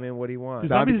 I mean, what do you want?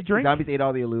 Zombies drink? Zombies ate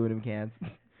all the aluminum cans.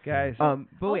 Guys, but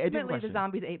wait, I do have a Ultimately, the question.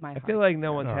 zombies ate my heart. I feel like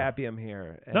no one's Oh. happy I'm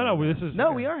here. No, and, this is.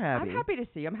 No, we are happy. I'm happy to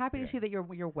see. I'm happy to see that you're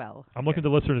well. I'm looking at the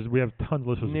listeners. We have tons of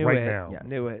listeners Knew right it. now. Yeah.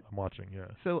 Knew it. I'm watching. Yeah.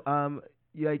 So,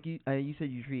 you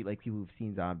said you treat like people who've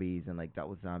seen zombies and like dealt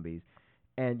with zombies,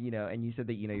 and and you said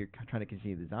that you're trying to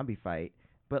continue the zombie fight,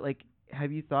 but like, have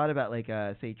you thought about like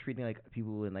say treating like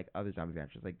people in like other zombie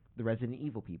adventures, like the Resident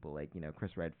Evil people, like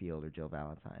Chris Redfield or Jill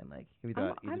Valentine, like have you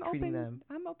thought either treating them?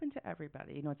 I'm open to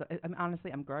everybody.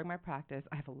 Honestly, I'm growing my practice.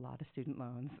 I have a lot of student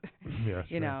loans. Yeah.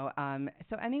 Sure.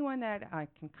 So anyone that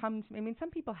can come to me. I mean, some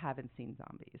people haven't seen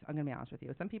zombies. I'm gonna be honest with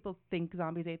you. Some people think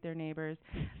zombies ate their neighbors,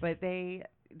 but they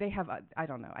have I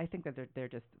don't know. I think that they're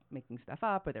just making stuff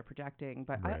up or they're projecting.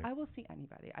 But Right. I will see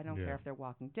anybody. I don't Yeah. care if they're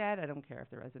Walking Dead. I don't care if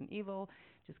they're Resident Evil.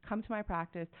 Just come to my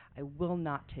practice. I will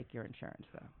not take your insurance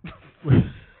though.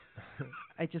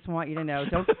 I just want you to know.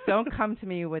 Don't come to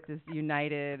me with this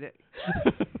United.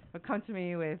 But come to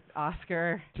me with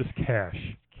Oscar. Just cash.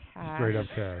 Straight up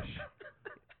cash.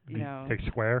 You know. Take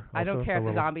Square. I don't also, care a if the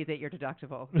little- zombies ate your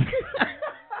deductible.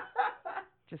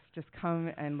 Just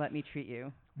come and let me treat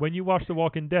you. When you watch The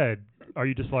Walking Dead, are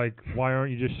you just like, why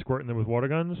aren't you just squirting them with water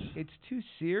guns? It's too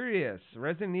serious.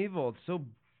 Resident Evil, it's so.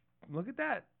 Look at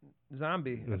that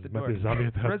zombie There's at the might door. be a zombie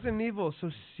at the- Resident Evil is so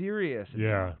serious. It's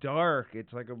Yeah. dark.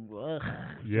 It's like a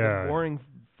Yeah. boring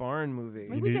foreign movie. I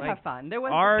mean, we need- did have fun. There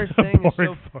was Our thing is so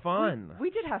Boring fun. we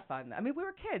did have fun. I mean, we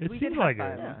were kids. It we seems did like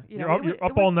have it. fun. Yeah. You You're know, up, you're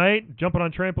up all night, jumping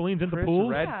on trampolines in the Chris pool.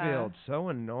 Redfield, so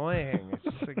annoying. It's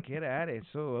just like, get at it. It's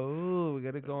so, we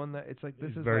got to go on that. It's like, this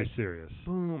It's is very like, serious.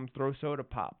 boom, throw soda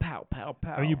pop, pow, pow,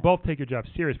 pow. I mean, you both take your job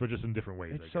serious, but just in different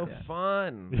ways. It's I so guess.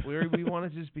 fun. we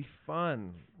want to just be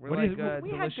fun. We're What do like you-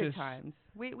 we delicious. had good times.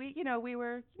 We we ate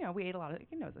a lot of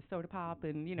the soda pop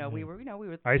and we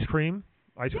were Ice cream,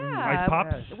 ice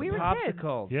pops. Yes, we were kids.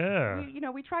 popsicles. Yeah.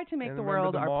 We tried to make And the remember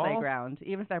world the our mall? playground,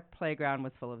 even if our playground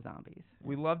was full of zombies.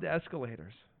 We loved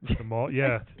escalators. The mall.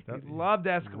 Yeah. We loved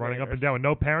escalators. Running up and down with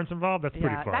no parents involved. That's pretty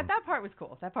Yeah, fun. that part was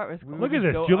cool. That part was cool. We Look would at just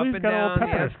this. go Julie's up and got a little down the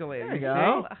pepper. escalator. There you See?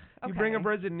 go. You bring up Okay.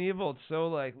 Resident Evil, it's so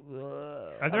like.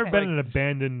 I've never Okay. been in an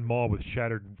abandoned mall with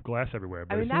shattered glass everywhere,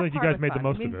 but I mean, it that seems like you part guys was made the fun.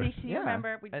 most I mean, of it. do you Yeah.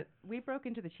 remember And- we broke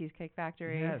into the Cheesecake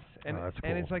Factory? Yes, and Oh, that's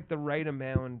and it's cool. like the right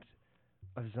amount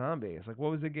of zombies. Like, what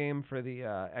was the game for the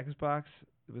Xbox?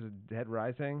 It was Dead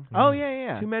Rising. Oh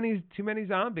yeah. Too many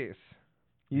zombies.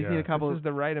 You just Yeah. need a couple. This is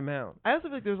the right amount. I also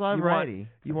feel like there's a lot of You want- variety.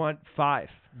 You want 5.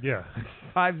 Yeah.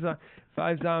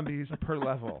 5 zombies per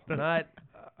level, not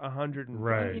 100.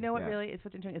 Right. You know what Yeah. really is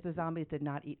what's interesting is the zombies did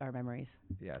not eat our memories.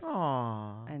 Yes.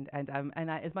 Aww. And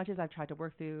as much as I've tried to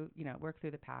work through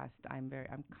the past, I'm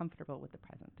comfortable with the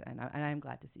present, and I'm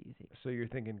glad to see you. So you're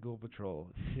thinking Ghoul Patrol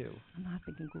 2. I'm not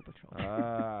thinking Ghoul Patrol.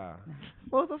 Ah.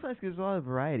 Well, it's also nice because there's a lot of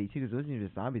variety too. Because those new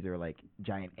zombies are like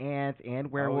giant ants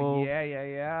and werewolves. Oh,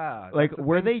 yeah. Like, That's the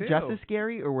were thing, they just too. as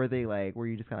scary, or were they like, were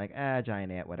you just kind of like,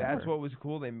 giant ant, whatever? That's what was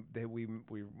cool. We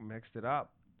mixed it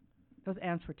up. Those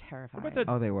ants were terrifying. What about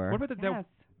Oh, they were. What about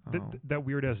Yes. that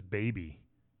weird ass baby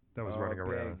that was Oh, running big.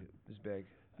 around? It was big.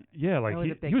 Yeah, like That was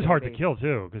a he big was hard to baby. kill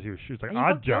too because he was like And you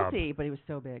odd felt job. guilty, but he was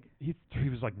so big. He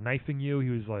was like knifing you. He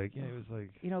was like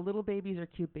Little babies are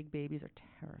cute. Big babies are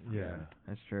terrifying. yeah.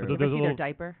 That's But true. You the- ever there's a see their little-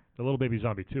 diaper? The little baby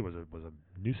zombie too was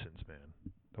a nuisance, man.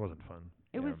 That wasn't fun.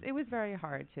 It Yeah. was very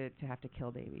hard to have to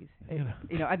kill babies. Yeah.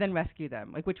 And then rescue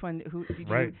them. Like which one? Who did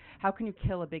Right. you? How can you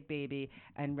kill a big baby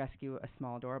and rescue a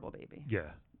small adorable baby? Yeah.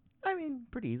 I mean,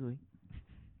 pretty easily.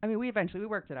 I mean, we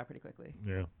worked it out pretty quickly.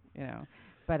 Yeah.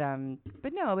 But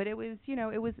it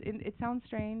was it sounds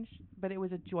strange, but it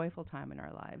was a joyful time in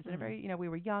our lives. And a very we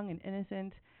were young and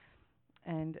innocent,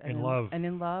 and In love. And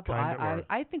in love. Well, Kind of,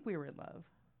 I think we were in love.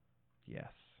 Yes.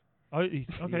 Oh,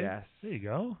 okay. Yes. There you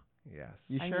go. Yes.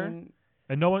 You I sure? mean,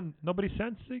 And nobody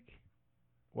sensed Zeke?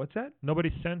 What's that?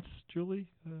 Nobody sensed Julie?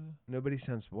 Nobody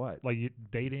sensed what? Like you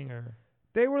dating or?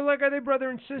 They were like, are they brother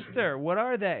and sister? What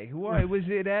are they? Who are?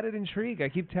 It added intrigue. I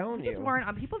keep telling you.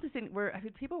 People just didn't.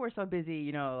 People were so busy,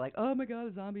 like, oh my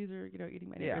God, the zombies are, eating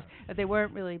my neighbors. That they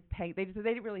weren't really paying. They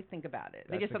didn't really think about it.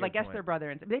 They just said, like, yes, they're brother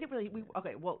and sister. They didn't really.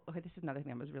 This is another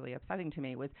thing that was really upsetting to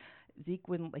me was Zeke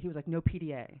when he was like no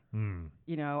PDA.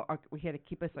 We had to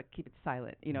keep it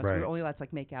silent. So we were only allowed to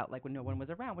make out when no one was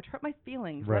around, which hurt my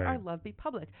feelings. Let our love be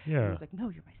public. Yeah. And he was like, no,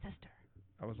 you're my sister.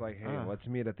 I was like, hey, let's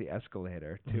meet at the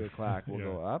escalator. 2:00. We'll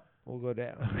go up. We'll go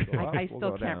down. We'll go up, I we'll still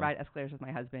go can't down. ride escalators with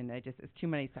my husband. It's too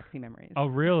many sexy memories. Oh,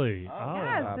 really?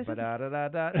 Yes. These are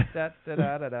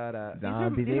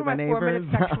my neighbors. formative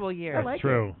sexual years. That's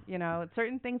true.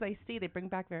 Certain things I see, they bring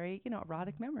back very,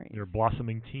 erotic memories. You're a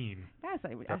blossoming teen. Yes,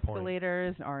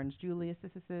 escalators, Orange Julius.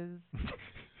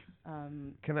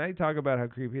 Can I talk about how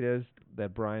creepy it is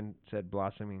that Brian said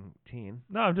blossoming teen?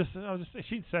 No, I was just.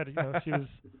 She said, she was.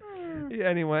 Yeah,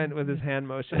 and he went with his hand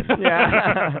motion.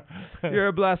 Yeah. You're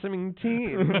a blossoming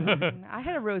teen. I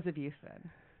had a rose of youth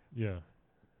then. Yeah.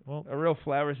 Well, a real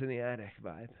flowers in the attic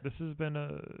vibe. This has been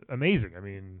amazing. I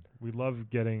mean, we love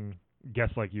getting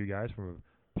guests like you guys from a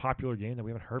popular game that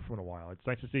we haven't heard from in a while. It's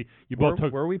nice to see you both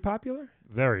took. Were we popular?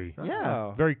 Very.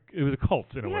 Yeah. Very. It was a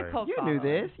cult in a way. Cult you following.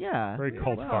 knew this, yeah. Very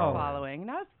cult following.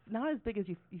 Not as big as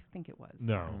you think it was.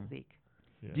 No. Zeke.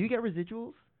 Yeah. Do you get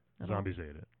residuals? Zombies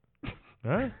ate it.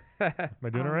 Huh? Am I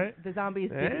doing it right? The zombies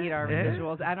did eat our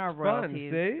residuals and our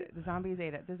royalties. Fun, see? The zombies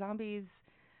ate it. The zombies.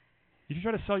 You should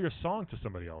try to sell your song to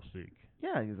somebody else, Zeke.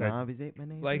 Yeah, zombies ate my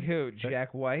name. Like who?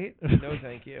 Jack White? No,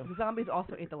 thank you. The zombies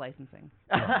also ate the licensing.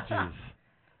 Oh, jeez.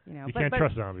 You can't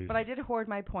trust zombies. But I did hoard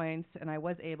my points, and I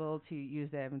was able to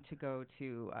use them to go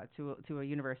to a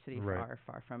university far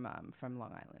from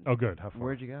Long Island. Oh, good. How far?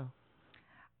 Where'd you go?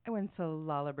 I went to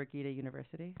Lala Brigida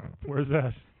University. Where's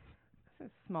that? It's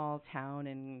a small town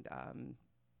in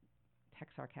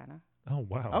Texarkana. Oh,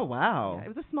 wow. Oh, wow. Yeah, it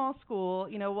was a small school.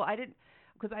 I didn't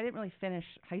really finish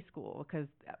high school because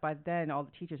by then all the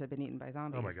teachers had been eaten by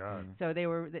zombies. Oh my God. So they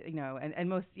were, and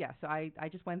most, so I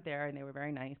just went there and they were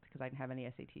very nice because I didn't have any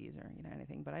SATs or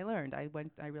anything. But I learned. I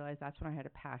realized that's when I had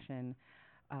a passion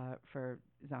for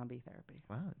zombie therapy.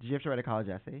 Wow. Did you have to write a college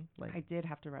essay? I did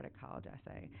have to write a college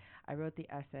essay. I wrote the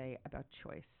essay about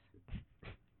choice,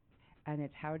 and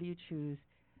it's how do you choose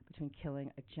between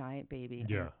killing a giant baby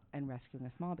and rescuing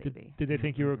a small baby. Did they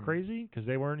think you were crazy because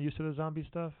they weren't used to the zombie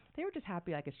stuff? They were just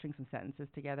happy I could string some sentences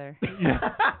together.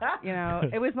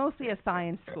 It was mostly a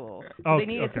science school. So they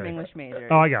needed some English majors.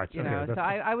 Oh, I got you. So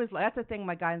I was. That's the thing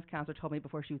my guidance counselor told me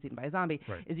before she was eaten by a zombie.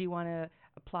 Right. Is you want to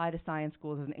apply to science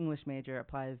schools as an English major,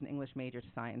 apply as an English major to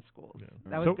science schools. Yeah.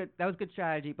 That was good. That was good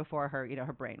strategy before her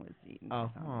brain was eaten. by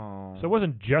zombie. So it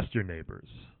wasn't just your neighbors.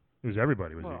 It was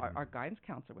everybody was eaten. Our guidance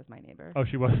counselor was my neighbor. Oh,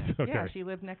 she was? Okay. Yeah, she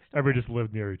lived next door. Everybody just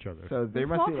lived near each other. So there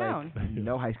must be town.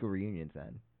 no high school reunions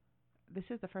then. This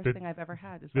is the first thing I've ever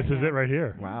had. This is it right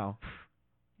here. Wow.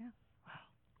 Yeah. Wow.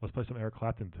 Let's play some Eric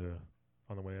Clapton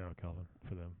on the way out, Calvin,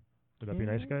 for them. Would that be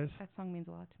nice, guys? That song means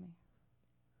a lot to me.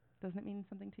 Doesn't it mean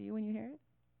something to you when you hear it?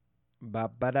 Do you guys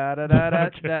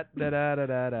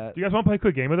want to play a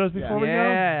quick game with us before we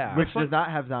go? Which does not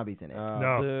have zombies in it.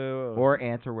 No. Boo. Or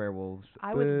ants or werewolves.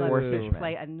 I would love to fishermen.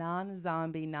 play a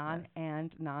non-zombie,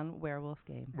 non-werewolf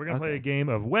game. We're going to play a game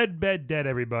of Wed, Bed, Dead,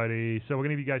 everybody. So we're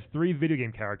going to give you guys 3 video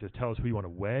game characters. Tell us who you want to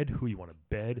wed, who you want to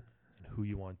bed, and who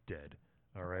you want dead.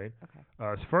 All right? Okay.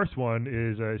 This first one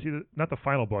is not the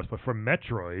final boss, but from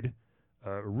Metroid,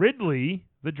 Ridley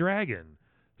the Dragon.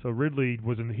 So Ridley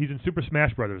he's in Super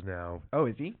Smash Brothers now. Oh,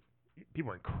 is he? People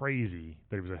went crazy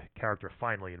that he was a character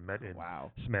finally in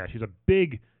Smash. He's a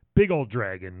big old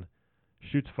dragon,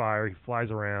 shoots fire, he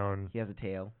flies around. He has a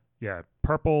tail. Yeah,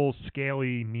 purple,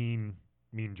 scaly, mean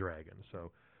dragon.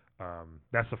 So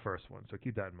that's the first one. So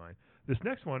keep that in mind. This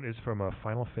next one is from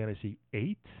Final Fantasy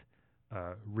VIII,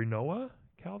 Rinoa,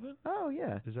 Calvin. Oh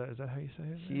yeah. Is that how you say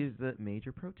it? She's the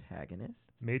major protagonist.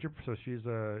 So she's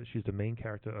the main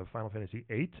character of Final Fantasy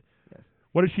VIII. Yes.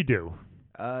 What does she do?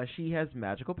 She has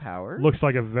magical powers. Looks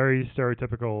like a very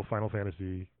stereotypical Final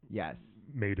Fantasy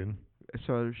maiden.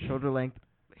 So shoulder-length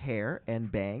hair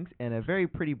and bangs and a very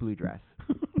pretty blue dress.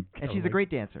 And she's a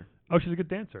great dancer. Oh, she's a good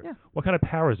dancer. Yeah. What kind of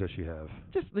powers does she have?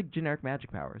 Just like generic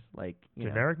magic powers, like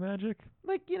generic magic.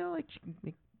 Like she can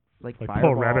make like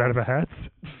pull a rabbit out of a hat.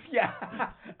 Yeah.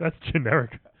 That's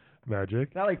generic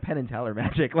magic. Not like Penn and Teller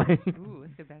magic. Like. Ooh,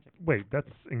 that's good magic. Wait, that's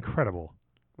incredible.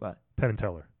 What? Penn and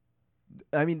Teller.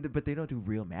 I mean, but they don't do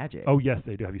real magic. Oh yes,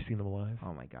 they do. Have you seen them live?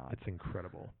 Oh my God. It's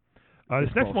incredible.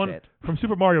 This next one from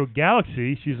Super Mario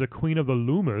Galaxy. She's a queen of the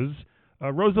Lumas,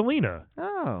 Rosalina.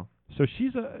 Oh. So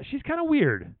she's kind of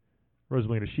weird.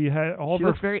 Rosalina. She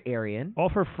looks very Aryan. All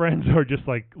of her friends are just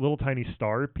like little tiny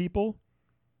star people.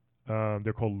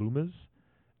 They're called Lumas.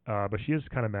 But she is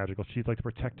kind of magical. She's like the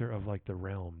protector of like the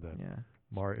realm that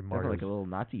Definitely Mario's like a little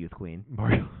Nazi youth queen.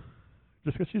 Mario.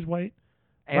 Just because she's white.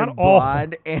 And Not all.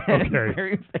 blonde and Okay.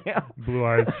 very pale. Blue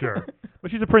eyes, sure.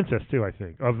 But she's a princess too, I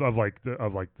think, of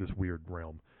this weird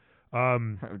realm.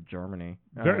 Germany.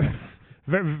 Very,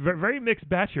 very mixed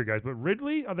batch here, guys. But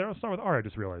Ridley, they'll start with R. I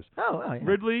just realized. Oh, yeah.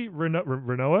 Ridley,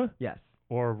 Renoa, Yes.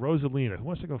 or Rosalina. Who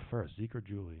wants to go first, Zeke or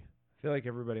Julie? I feel like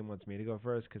everybody wants me to go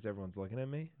first because everyone's looking at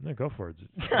me. No, go for it.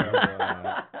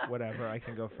 So, whatever, I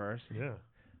can go first. Yeah.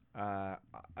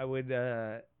 I would.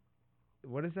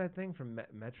 What is that thing from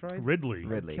Metroid? Ridley.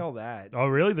 Ridley. Kill that. Oh,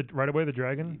 really? Right away, the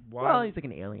dragon? Why? Well, he's like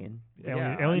an alien.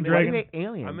 Alien I mean, dragon? Why do you hate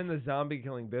aliens? I'm in the zombie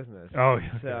killing business. Oh, okay.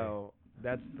 So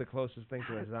that's the closest thing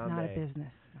to a zombie. Not a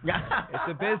business. It's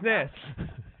a business.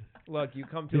 Look, you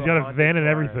come to He's a got a haunted van and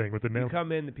bar. everything with the You nail.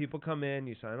 come in, the people come in,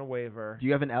 you sign a waiver. Do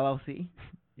you have an LLC?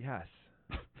 Yes.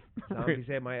 Zombies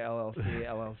ate my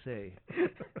LLC.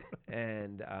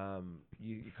 And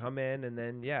you come in and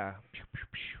then Pew, and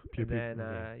pew. then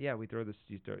Okay. we throw this.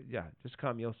 Just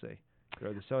come, you'll see.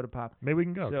 Throw the soda pop. Maybe we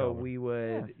can go. So Calvin. we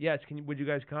would. Yes. Would you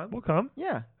guys come? We'll come.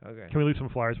 Yeah. Okay. Can we leave some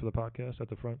flyers for the podcast at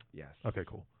the front? Yes. Okay,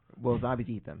 cool. Will zombies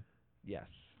eat them? Yes.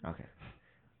 Okay.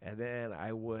 And then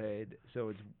I would.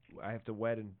 So I have to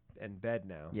wed and bed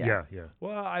now. Yeah. Yeah.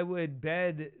 Well, I would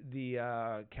bed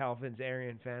the Calvin's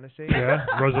Aryan fantasy. Yeah,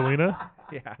 Rosalina?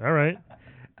 Yeah. All right.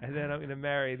 And then I'm going to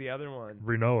marry the other one.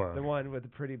 Renoa. The one with the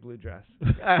pretty blue dress.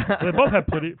 They both have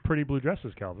pretty blue dresses,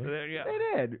 So Calvin. there you go.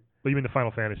 They did. But you mean the Final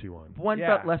Fantasy one? One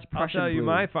Yeah. felt less Prussian I'll tell you blue.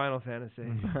 my Final Fantasy.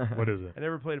 What is it? I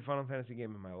never played a Final Fantasy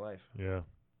game in my life. Yeah.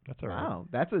 That's all right. Wow,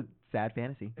 that's a sad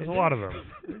fantasy. There's a lot of them.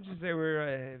 They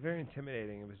were very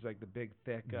intimidating. It was like the big,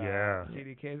 thick Yeah.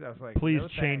 CD case. I was like, Please no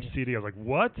change thanks. CD. I was like,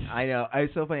 what? I know.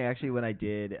 It's so funny actually. When I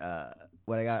did,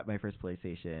 when I got my first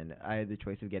PlayStation, I had the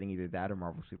choice of getting either that or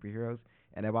Marvel Superheroes,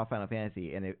 and I bought Final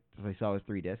Fantasy, and so I saw it was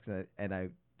 3 discs, and I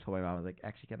told my mom, I was like,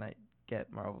 actually, can I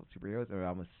get Marvel Superheroes? And my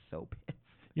mom was so pissed.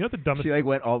 You know what the dumbest? She like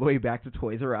went all the way back to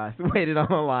Toys R Us, waited on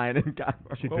the line, and got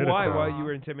She But did it why? for Why her. you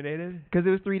were intimidated? because it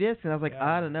was 3 discs, and I was like, Yeah.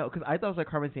 I don't know, because I thought it was like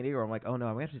Carmen Sandiego. I'm like, oh no,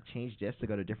 I'm gonna have to change discs to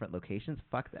go to different locations.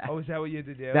 Fuck that. Oh, is that what you had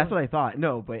to do? That's what I thought.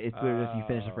 No, but it's literally just you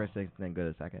finish the Oh. first disc and then go to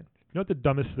the second. You know what the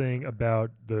dumbest thing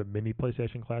about the mini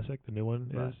PlayStation Classic, the new one,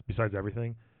 What? is? Besides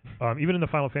everything? Even in the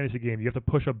Final Fantasy game, you have to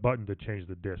push a button to change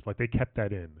the disc. Like, they kept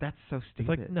that in. That's so It's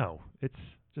stupid. like, no. It's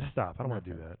just stop. I don't want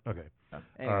to do Nonsense. that. Okay.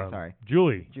 Anyway, sorry.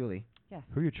 Julie, Julie.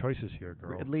 who are your choices here,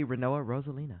 girl? Ridley, Renoa,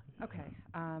 Rosalina. Okay.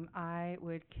 I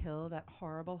would kill that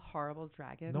horrible, horrible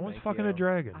dragon. No one's Thank fucking you. a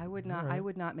dragon. I would not. All right. I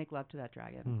would not make love to that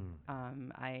dragon. Hmm.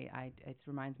 It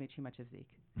reminds me too much of Zeke.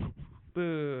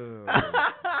 Boo.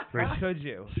 Very How could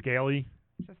you? Scaly.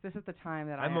 This is the time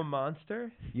that I'm a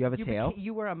monster. You have a you tail?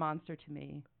 You were a monster to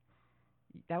me.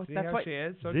 That's See that's how what she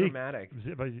is? So Zeke. dramatic.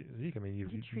 Zeke, I mean,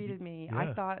 he treated me. yeah.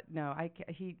 I thought no.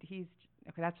 He's okay.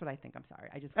 That's what I think. I'm sorry.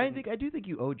 I just. I wouldn't- do think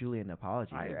you owe Julie an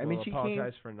apology. I there. will I mean, she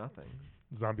apologize for nothing.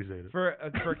 Zombies ate it.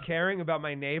 For caring about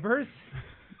my neighbors?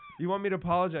 You want me to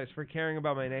apologize for caring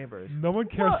about my neighbors? No one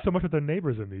cares What? so much about their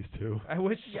neighbors in these two. I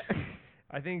wish.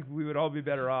 I think we would all be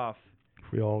better off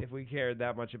We all. if we cared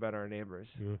that much about our neighbors.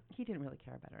 Yeah, He didn't really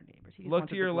care about our neighbors. He just Look wanted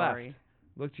to your the left. glory.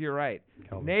 Look to your right.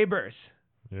 Calvin. Neighbors.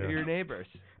 Yeah. They're your neighbors.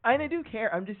 And I do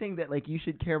care. I'm just saying that like you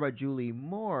should care about Julie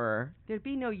more. There'd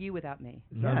be no you without me.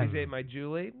 Zombies Yeah. ate my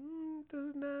Julie.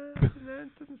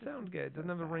 Doesn't sound good. Doesn't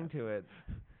have a ring to it.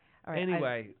 All right,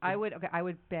 Anyway, I would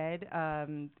bed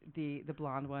the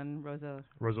blonde one, Rosalina.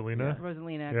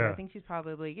 Rosalina. 'Cause Yeah. I think she's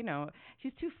probably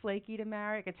she's too flaky to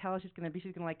marry. I could tell she's gonna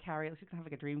like carry. She's gonna have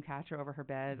like a dream catcher over her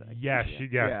bed. Like, Yeah,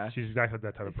 Yeah. she's exactly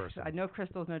that type of person. No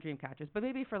crystals, no dream catchers, but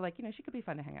maybe for like she could be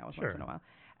fun to hang out with Sure. once in a while.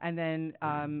 And then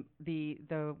the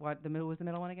middle was the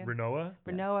middle one again. Renoa.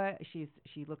 Renoa,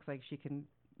 she looks like she can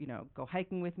go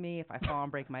hiking with me. If I fall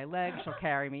and break my leg, she'll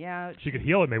carry me out. She could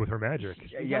heal it, maybe with her magic.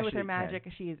 Yeah, with she her can. magic,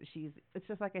 she's. It's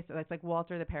just like I said. It's like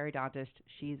Walter the periodontist.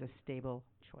 She's a stable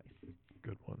choice.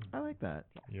 Good one. I like that.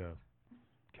 Yeah.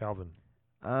 Calvin.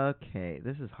 Okay,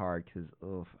 this is hard because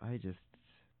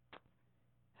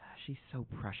she's so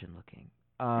Prussian looking.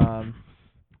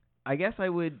 I guess I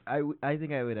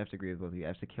think I would have to agree with both of you. I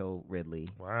have to kill Ridley.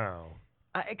 Wow.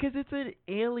 Because it's an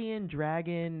alien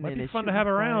dragon. Might and be it's fun to shooting have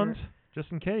fire. around,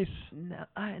 just in case. No,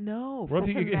 no. What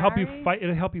if For you could help you marry? fight?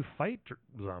 It'll help you fight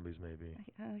zombies, maybe.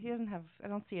 He doesn't have. I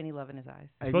don't see any love in his eyes.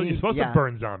 You're supposed to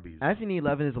burn zombies. Anthony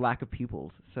 11 is a lack of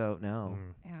pupils, so no,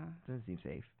 Mm. Yeah. doesn't seem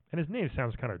safe. And his name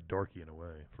sounds kind of dorky in a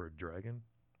way for a dragon.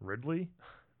 Ridley.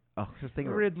 Oh, just think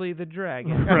of Ridley the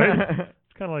Dragon. Right.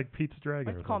 It's kind of like Pete's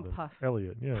dragon. Let's or call him something. Puff.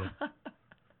 Elliot. Yeah.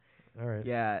 All right.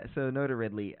 Yeah, so no to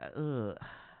Ridley. I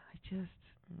just.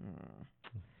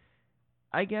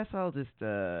 I guess I'll just.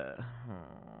 This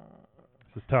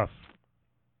is tough.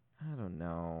 I don't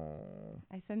know.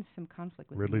 I sense some conflict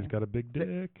with Ridley's you. got a big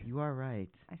dick. You are right.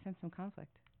 I sense some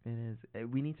conflict. It is.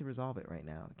 We need to resolve it right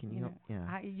now. Can you help?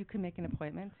 Yeah. You can make an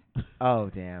appointment. Oh,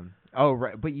 damn. Oh,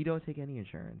 right. But you don't take any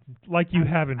insurance. Like you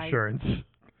have insurance.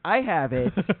 I have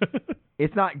it.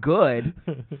 It's not good,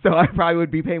 so I probably would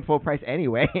be paying full price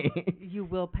anyway. You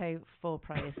will pay full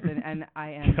price, and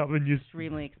I am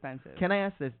extremely expensive. Can I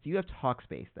ask this? Do you have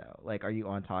Talkspace, though? Like, are you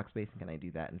on Talkspace, and can I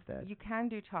do that instead? You can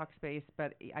do Talkspace,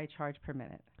 but I charge per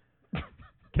minute.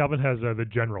 Calvin has the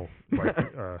general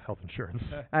health insurance.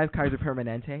 I have Kaiser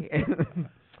Permanente.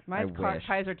 Mine's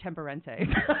Kaiser Temperente.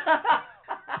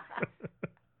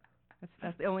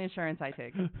 That's the only insurance I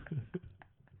take.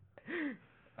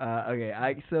 Okay,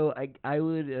 I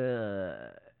would.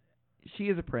 She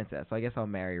is a princess, so I guess I'll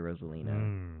marry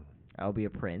Rosalina. I'll be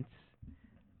a prince.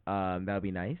 That would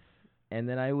be nice. And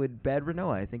then I would bed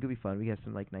Rinoa. I think it'd be fun. We have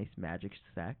some like nice magic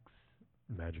sex.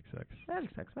 Magical sex.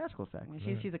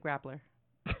 Yeah, she's a grappler.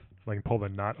 Like pull the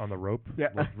knot on the rope. Yeah.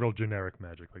 Like real generic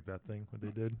magic, like that thing what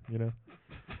they did.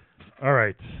 All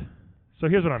right. So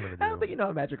here's what I'm gonna do. I don't think you know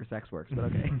how magic or sex works, but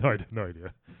okay. No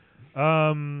idea.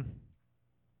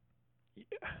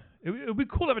 It would be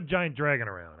cool to have a giant dragon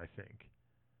around, I think.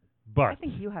 But I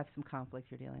think you have some conflict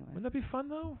you're dealing with. Wouldn't that be fun,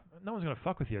 though? No one's going to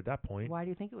fuck with you at that point. Why do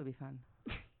you think it would be fun?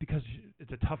 Because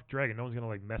it's a tough dragon. No one's going to,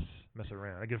 like, mess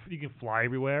around. You can fly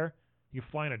everywhere. You can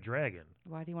fly in a dragon.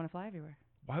 Why do you want to fly everywhere?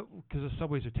 Why? Because the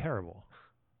subways are terrible.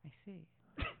 I see.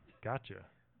 Gotcha.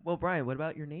 Well, Brian, what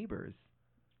about your neighbors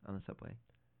on the subway?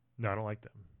 No, I don't like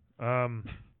them.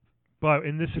 But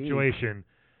in this situation...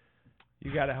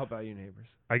 You got to help out your neighbors.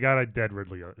 I got a dead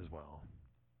Ridley as well.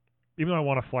 Even though I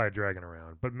want to fly a dragon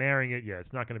around. But marrying it,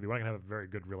 it's not going to be... We're not going to have a very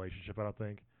good relationship, I don't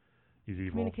think. He's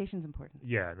evil. Communication's important.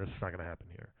 Yeah, this is not going to happen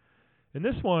here. In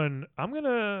this one, I'm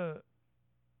gonna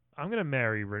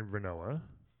marry Rinoa.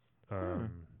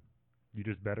 You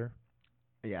just better?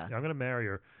 Yeah. I'm going to marry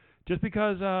her. Just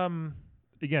because,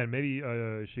 again, maybe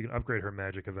she can upgrade her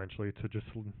magic eventually to just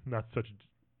not such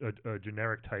a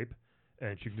generic type.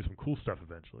 And she can do some cool stuff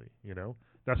eventually,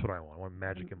 That's what I want. I want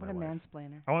magic in my life. What a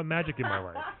mansplainer. I want magic in my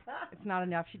life. It's not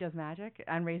enough she does magic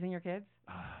and raising your kids?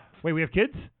 Wait, we have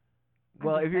kids?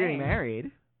 Well, if you're getting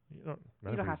married. You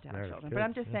don't have to have children. But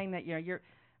I'm just saying that, you're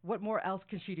what more else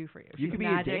can she do for you? You she's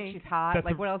magic, she's hot.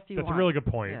 What else do you want? That's a really good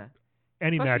point. Yeah.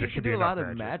 Any magic she should do be a lot of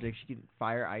magic. magic. She can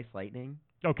fire, ice, lightning.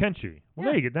 Oh, can she? Well,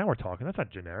 there you go. Now we're talking. That's not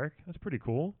generic. That's pretty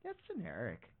cool. That's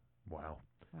generic. Wow.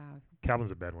 Wow.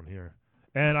 Calvin's a bad one here.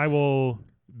 And I will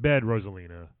bed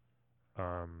Rosalina.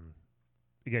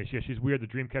 Again, she's weird. The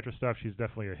Dreamcatcher stuff. She's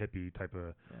definitely a hippie type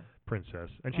of princess,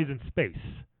 and she's in space.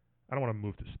 I don't want to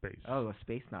move to space. Oh, a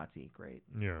space Nazi, great.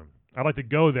 Yeah, I'd like to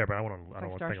go there, but I don't want to. I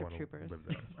don't Starship think I want Troopers. to live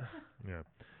there. Yeah.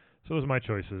 So those are my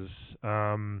choices.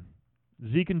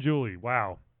 Zeke and Julie.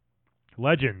 Wow,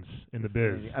 legends in the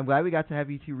biz. I'm glad we got to have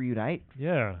you two reunite.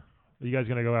 Yeah. Are you guys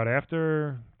gonna go out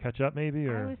after, catch up maybe,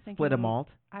 or split a malt?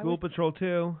 Ghoul Patrol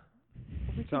 2.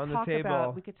 It's on the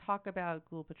table. We could talk about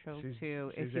Ghoul Patrol 2.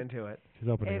 She's into it. She's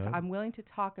opening If up. I'm willing to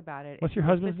talk about it. What's your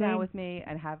husband's name? Sit down name? with me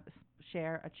and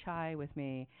share a chai with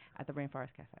me at the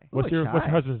Rainforest Cafe. What's your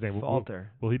husband's name?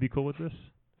 Walter. Will he be cool with this?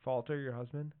 Walter, your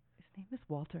husband? His name is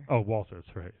Walter. Oh, Walter.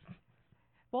 That's right.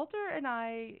 Walter and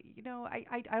I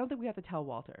don't think we have to tell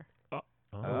Walter.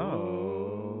 Oh.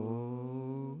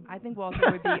 I think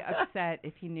Walter would be upset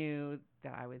if he knew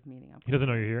that I was meeting up. He doesn't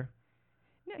know you're here?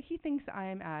 No, he thinks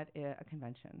I'm at a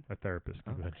convention. A therapist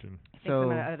convention. He thinks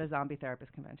I'm at a zombie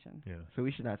therapist convention. Yeah. So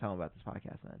we should not tell him about this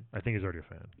podcast then. I think he's already a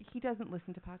fan. He doesn't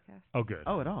listen to podcasts. Oh, good.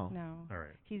 Oh, at all? No. All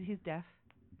right. He's deaf.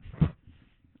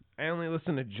 I only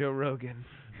listen to Joe Rogan.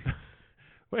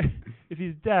 Wait, if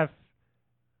he's deaf,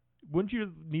 wouldn't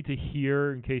you need to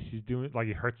hear in case he's doing, like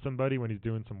he hurts somebody when he's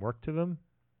doing some work to them?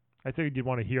 I think you'd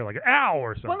want to hear like, ow,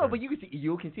 or something. Well, no, but you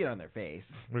can see it on their face.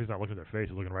 Well, he's not looking at their face.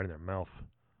 He's looking right in their mouth.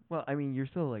 Well, I mean, you're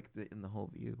still like in the whole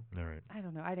view. All right. I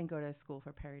don't know. I didn't go to school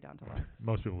for periodontology.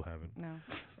 Most people haven't. No.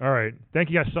 All right. Thank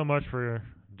you guys so much for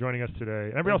joining us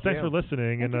today. Everybody else, thanks for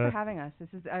listening. Thank you for having us.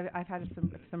 I've had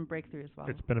some breakthrough as well.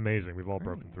 It's been amazing. We've all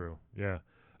broken through. Yeah.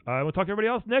 We'll talk to everybody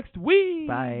else next week.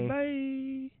 Bye.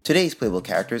 Bye. Today's Playable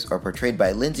characters are portrayed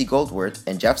by Lindsay Goldworth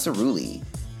and Jeff Cerulli.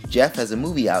 Jeff has a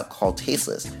movie out called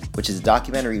Tasteless, which is a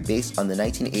documentary based on the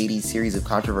 1980s series of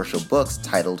controversial books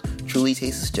titled Truly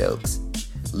Tasteless Jokes.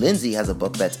 Lindsay has a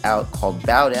book that's out called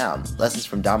Bow Down, Lessons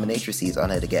from Dominatrices on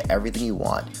How to Get Everything You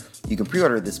Want. You can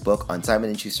pre-order this book on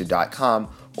SimonandSchuster.com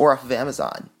or off of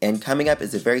Amazon. And coming up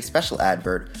is a very special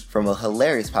advert from a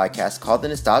hilarious podcast called The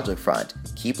Nostalgia Front.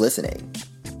 Keep listening.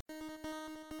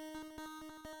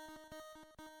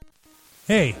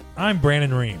 Hey, I'm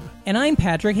Brandon Ream. And I'm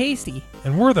Patrick Hasty.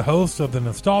 And we're the hosts of the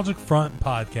Nostalgic Front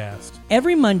podcast.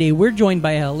 Every Monday, we're joined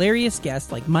by a hilarious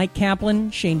guest like Mike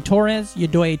Kaplan, Shane Torres,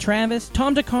 Yodoye Travis,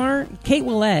 Tom Dakar, Kate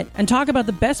Willette, and talk about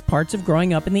the best parts of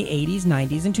growing up in the 80s,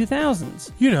 90s, and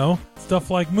 2000s. You know, stuff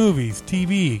like movies,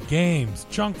 TV, games,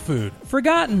 junk food.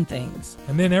 Forgotten things.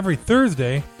 And then every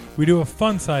Thursday, we do a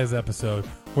fun-size episode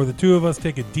where the two of us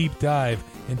take a deep dive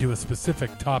into a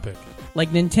specific topic. Like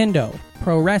Nintendo,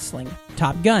 pro wrestling,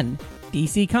 Top Gun,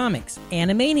 DC Comics,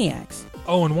 Animaniacs.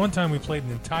 Oh, and one time we played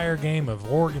an entire game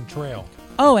of Oregon Trail.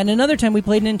 Oh, and another time we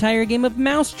played an entire game of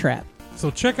Mousetrap.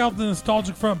 So check out the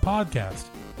Nostalgic Front podcast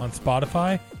on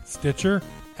Spotify, Stitcher,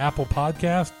 Apple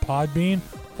Podcast, Podbean,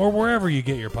 or wherever you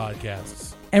get your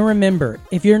podcasts. And remember,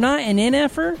 if you're not an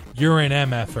NFer, you're an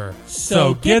MFer.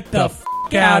 So get the f***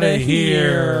 out of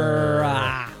here.